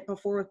we've done it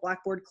before with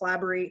Blackboard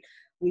Collaborate.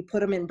 We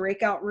put them in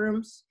breakout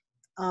rooms.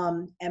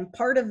 And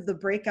part of the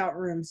breakout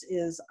rooms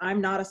is I'm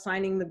not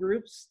assigning the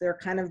groups. They're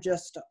kind of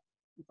just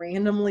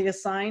randomly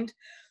assigned.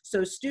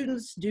 So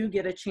students do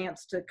get a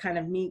chance to kind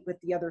of meet with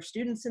the other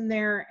students in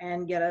there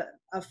and get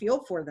a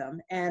feel for them.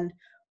 And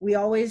we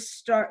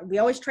always try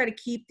to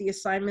keep the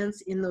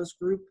assignments in those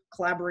group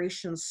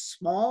collaborations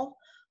small,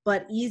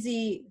 but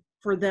easy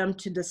for them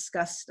to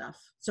discuss stuff.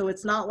 So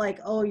it's not like,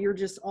 oh, you're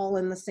just all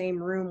in the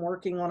same room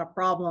working on a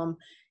problem.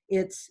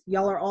 It's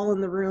y'all are all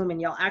in the room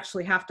and y'all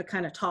actually have to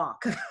kind of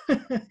talk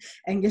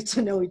and get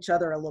to know each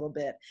other a little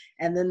bit.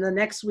 And then the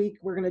next week,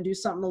 we're going to do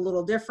something a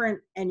little different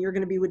and you're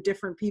going to be with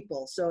different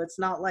people. So it's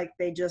not like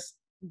they just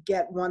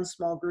get one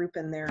small group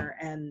in there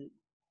and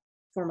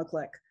form a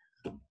clique.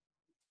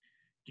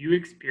 Do you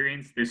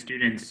experience the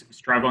students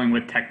struggling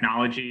with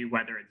technology,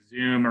 whether it's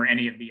Zoom or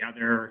any of the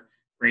other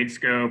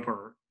Gradescope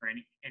or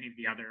any of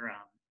the other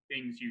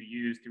things you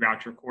use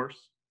throughout your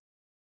course?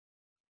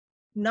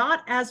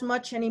 Not as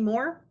much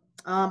anymore.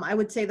 I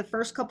would say the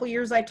first couple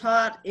years I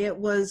taught, it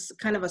was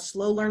kind of a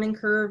slow learning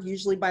curve.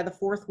 Usually by the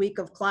 4th week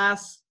of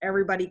class,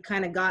 everybody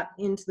kind of got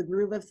into the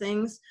groove of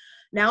things.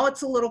 Now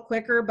it's a little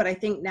quicker, but I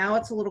think now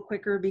it's a little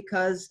quicker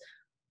because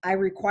I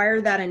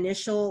require that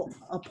initial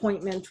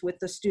appointment with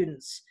the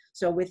students.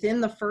 So within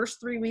the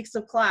first 3 weeks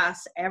of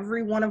class,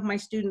 every one of my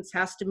students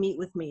has to meet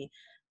with me.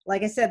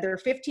 Like I said, there are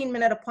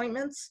 15-minute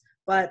appointments,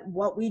 but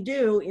what we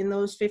do in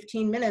those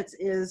 15 minutes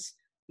is,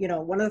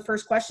 one of the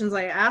first questions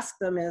I ask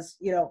them is,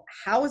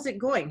 how is it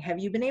going? Have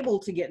you been able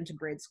to get into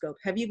Gradescope?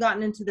 Have you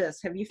gotten into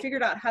this? Have you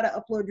figured out how to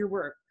upload your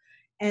work?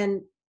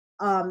 And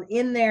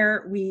in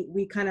there,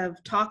 we kind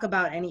of talk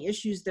about any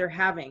issues they're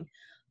having.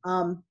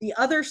 The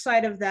other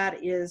side of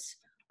that is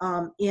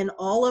in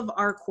all of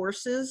our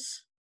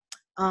courses,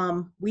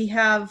 we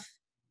have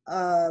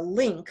a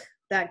link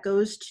that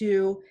goes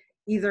to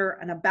either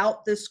an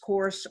about this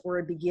course or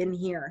a begin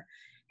here.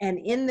 And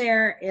in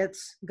there,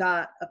 it's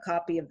got a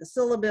copy of the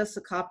syllabus,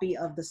 a copy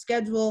of the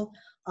schedule.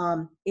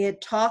 It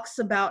talks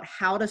about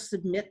how to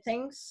submit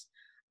things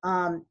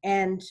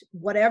and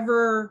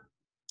whatever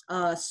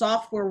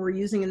software we're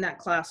using in that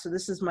class. So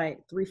this is my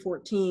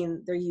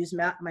 314. They use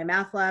my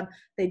math lab.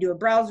 They do a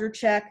browser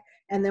check.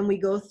 And then we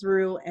go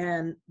through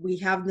and we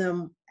have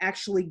them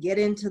actually get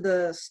into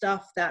the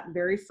stuff that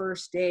very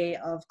first day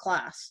of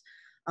class.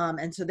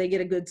 And so they get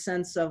a good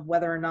sense of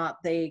whether or not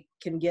they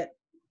can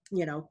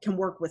can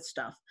work with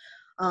stuff.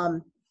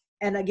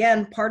 And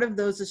again, part of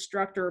those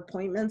instructor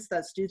appointments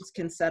that students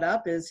can set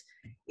up is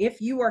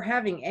if you are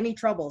having any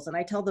troubles, and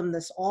I tell them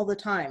this all the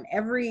time,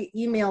 every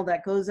email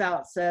that goes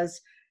out says,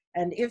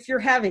 and if you're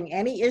having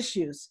any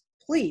issues,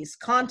 please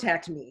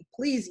contact me,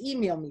 please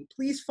email me,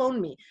 please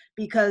phone me,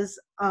 because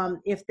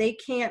if they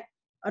can't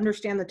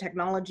understand the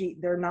technology,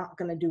 they're not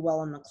going to do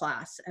well in the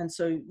class. And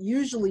so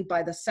usually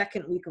by the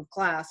 2nd week of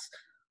class,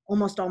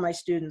 almost all my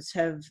students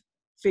have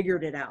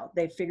figured it out.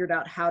 They've figured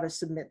out how to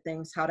submit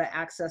things, how to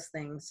access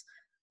things.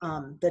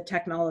 The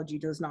technology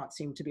does not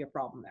seem to be a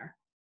problem there.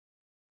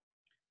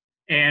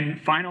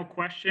 And final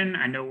question,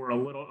 I know we're a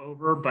little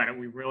over, but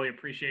we really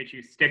appreciate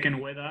you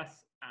sticking with us.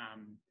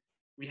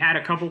 We had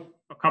a couple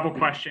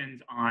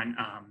questions on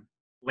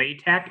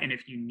LaTeX, and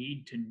if you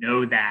need to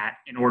know that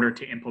in order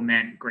to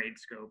implement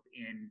Gradescope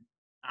in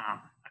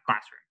a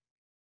classroom?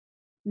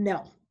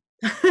 No.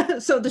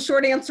 So the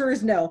short answer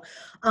is no.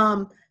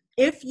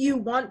 If you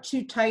want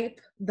to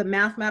type the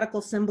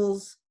mathematical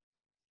symbols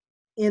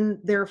in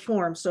their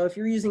form, so if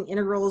you're using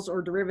integrals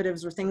or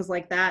derivatives or things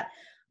like that,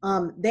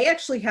 they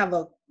actually have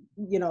a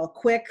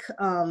quick,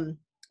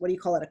 what do you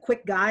call it, a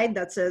quick guide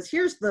that says,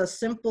 here's the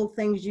simple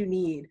things you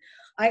need.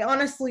 I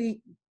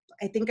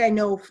think I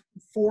know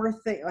 4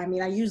 things. I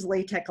mean, I use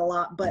LaTeX a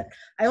lot, but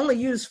I only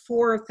use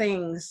 4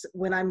 things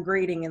when I'm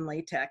grading in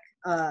LaTeX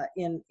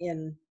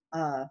in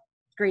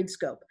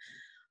GradeScope.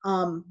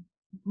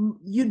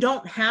 You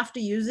don't have to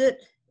use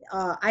it.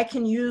 I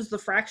can use the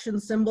fraction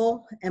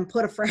symbol and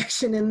put a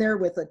fraction in there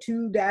with a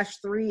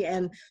 2-3,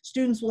 and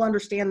students will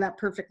understand that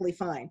perfectly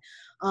fine.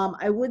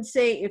 I would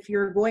say if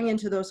you're going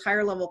into those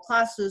higher level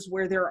classes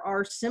where there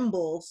are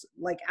symbols,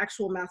 like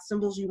actual math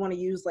symbols you want to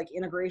use, like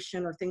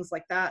integration or things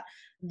like that,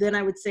 then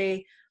I would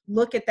say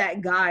look at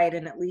that guide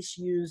and at least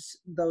use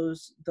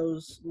those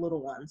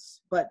little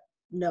ones. But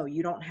no,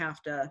 you don't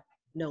have to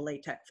know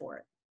LaTeX for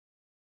it.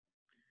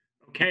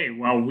 Okay,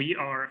 well, we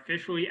are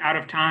officially out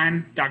of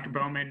time. Dr.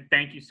 Bowman,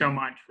 thank you so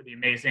much for the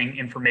amazing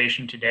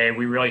information today.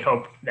 We really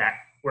hope that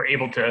we're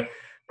able to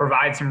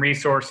provide some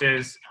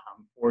resources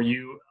for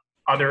you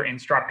other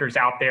instructors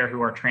out there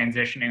who are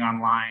transitioning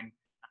online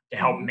to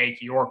help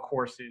make your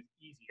courses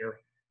easier.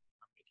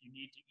 If you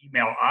need to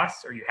email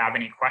us or you have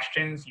any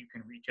questions, you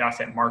can reach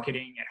us at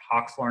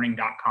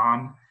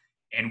marketing@hawkslearning.com,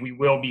 and we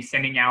will be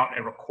sending out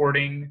a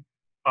recording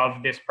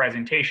of this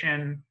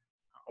presentation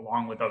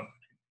along with a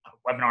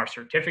webinar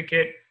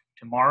certificate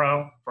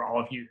tomorrow for all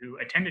of you who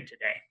attended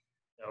today.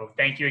 So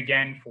thank you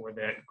again for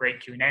the great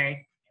Q&A, and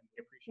we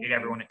appreciate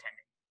everyone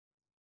attending.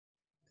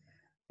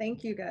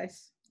 Thank you,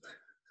 guys.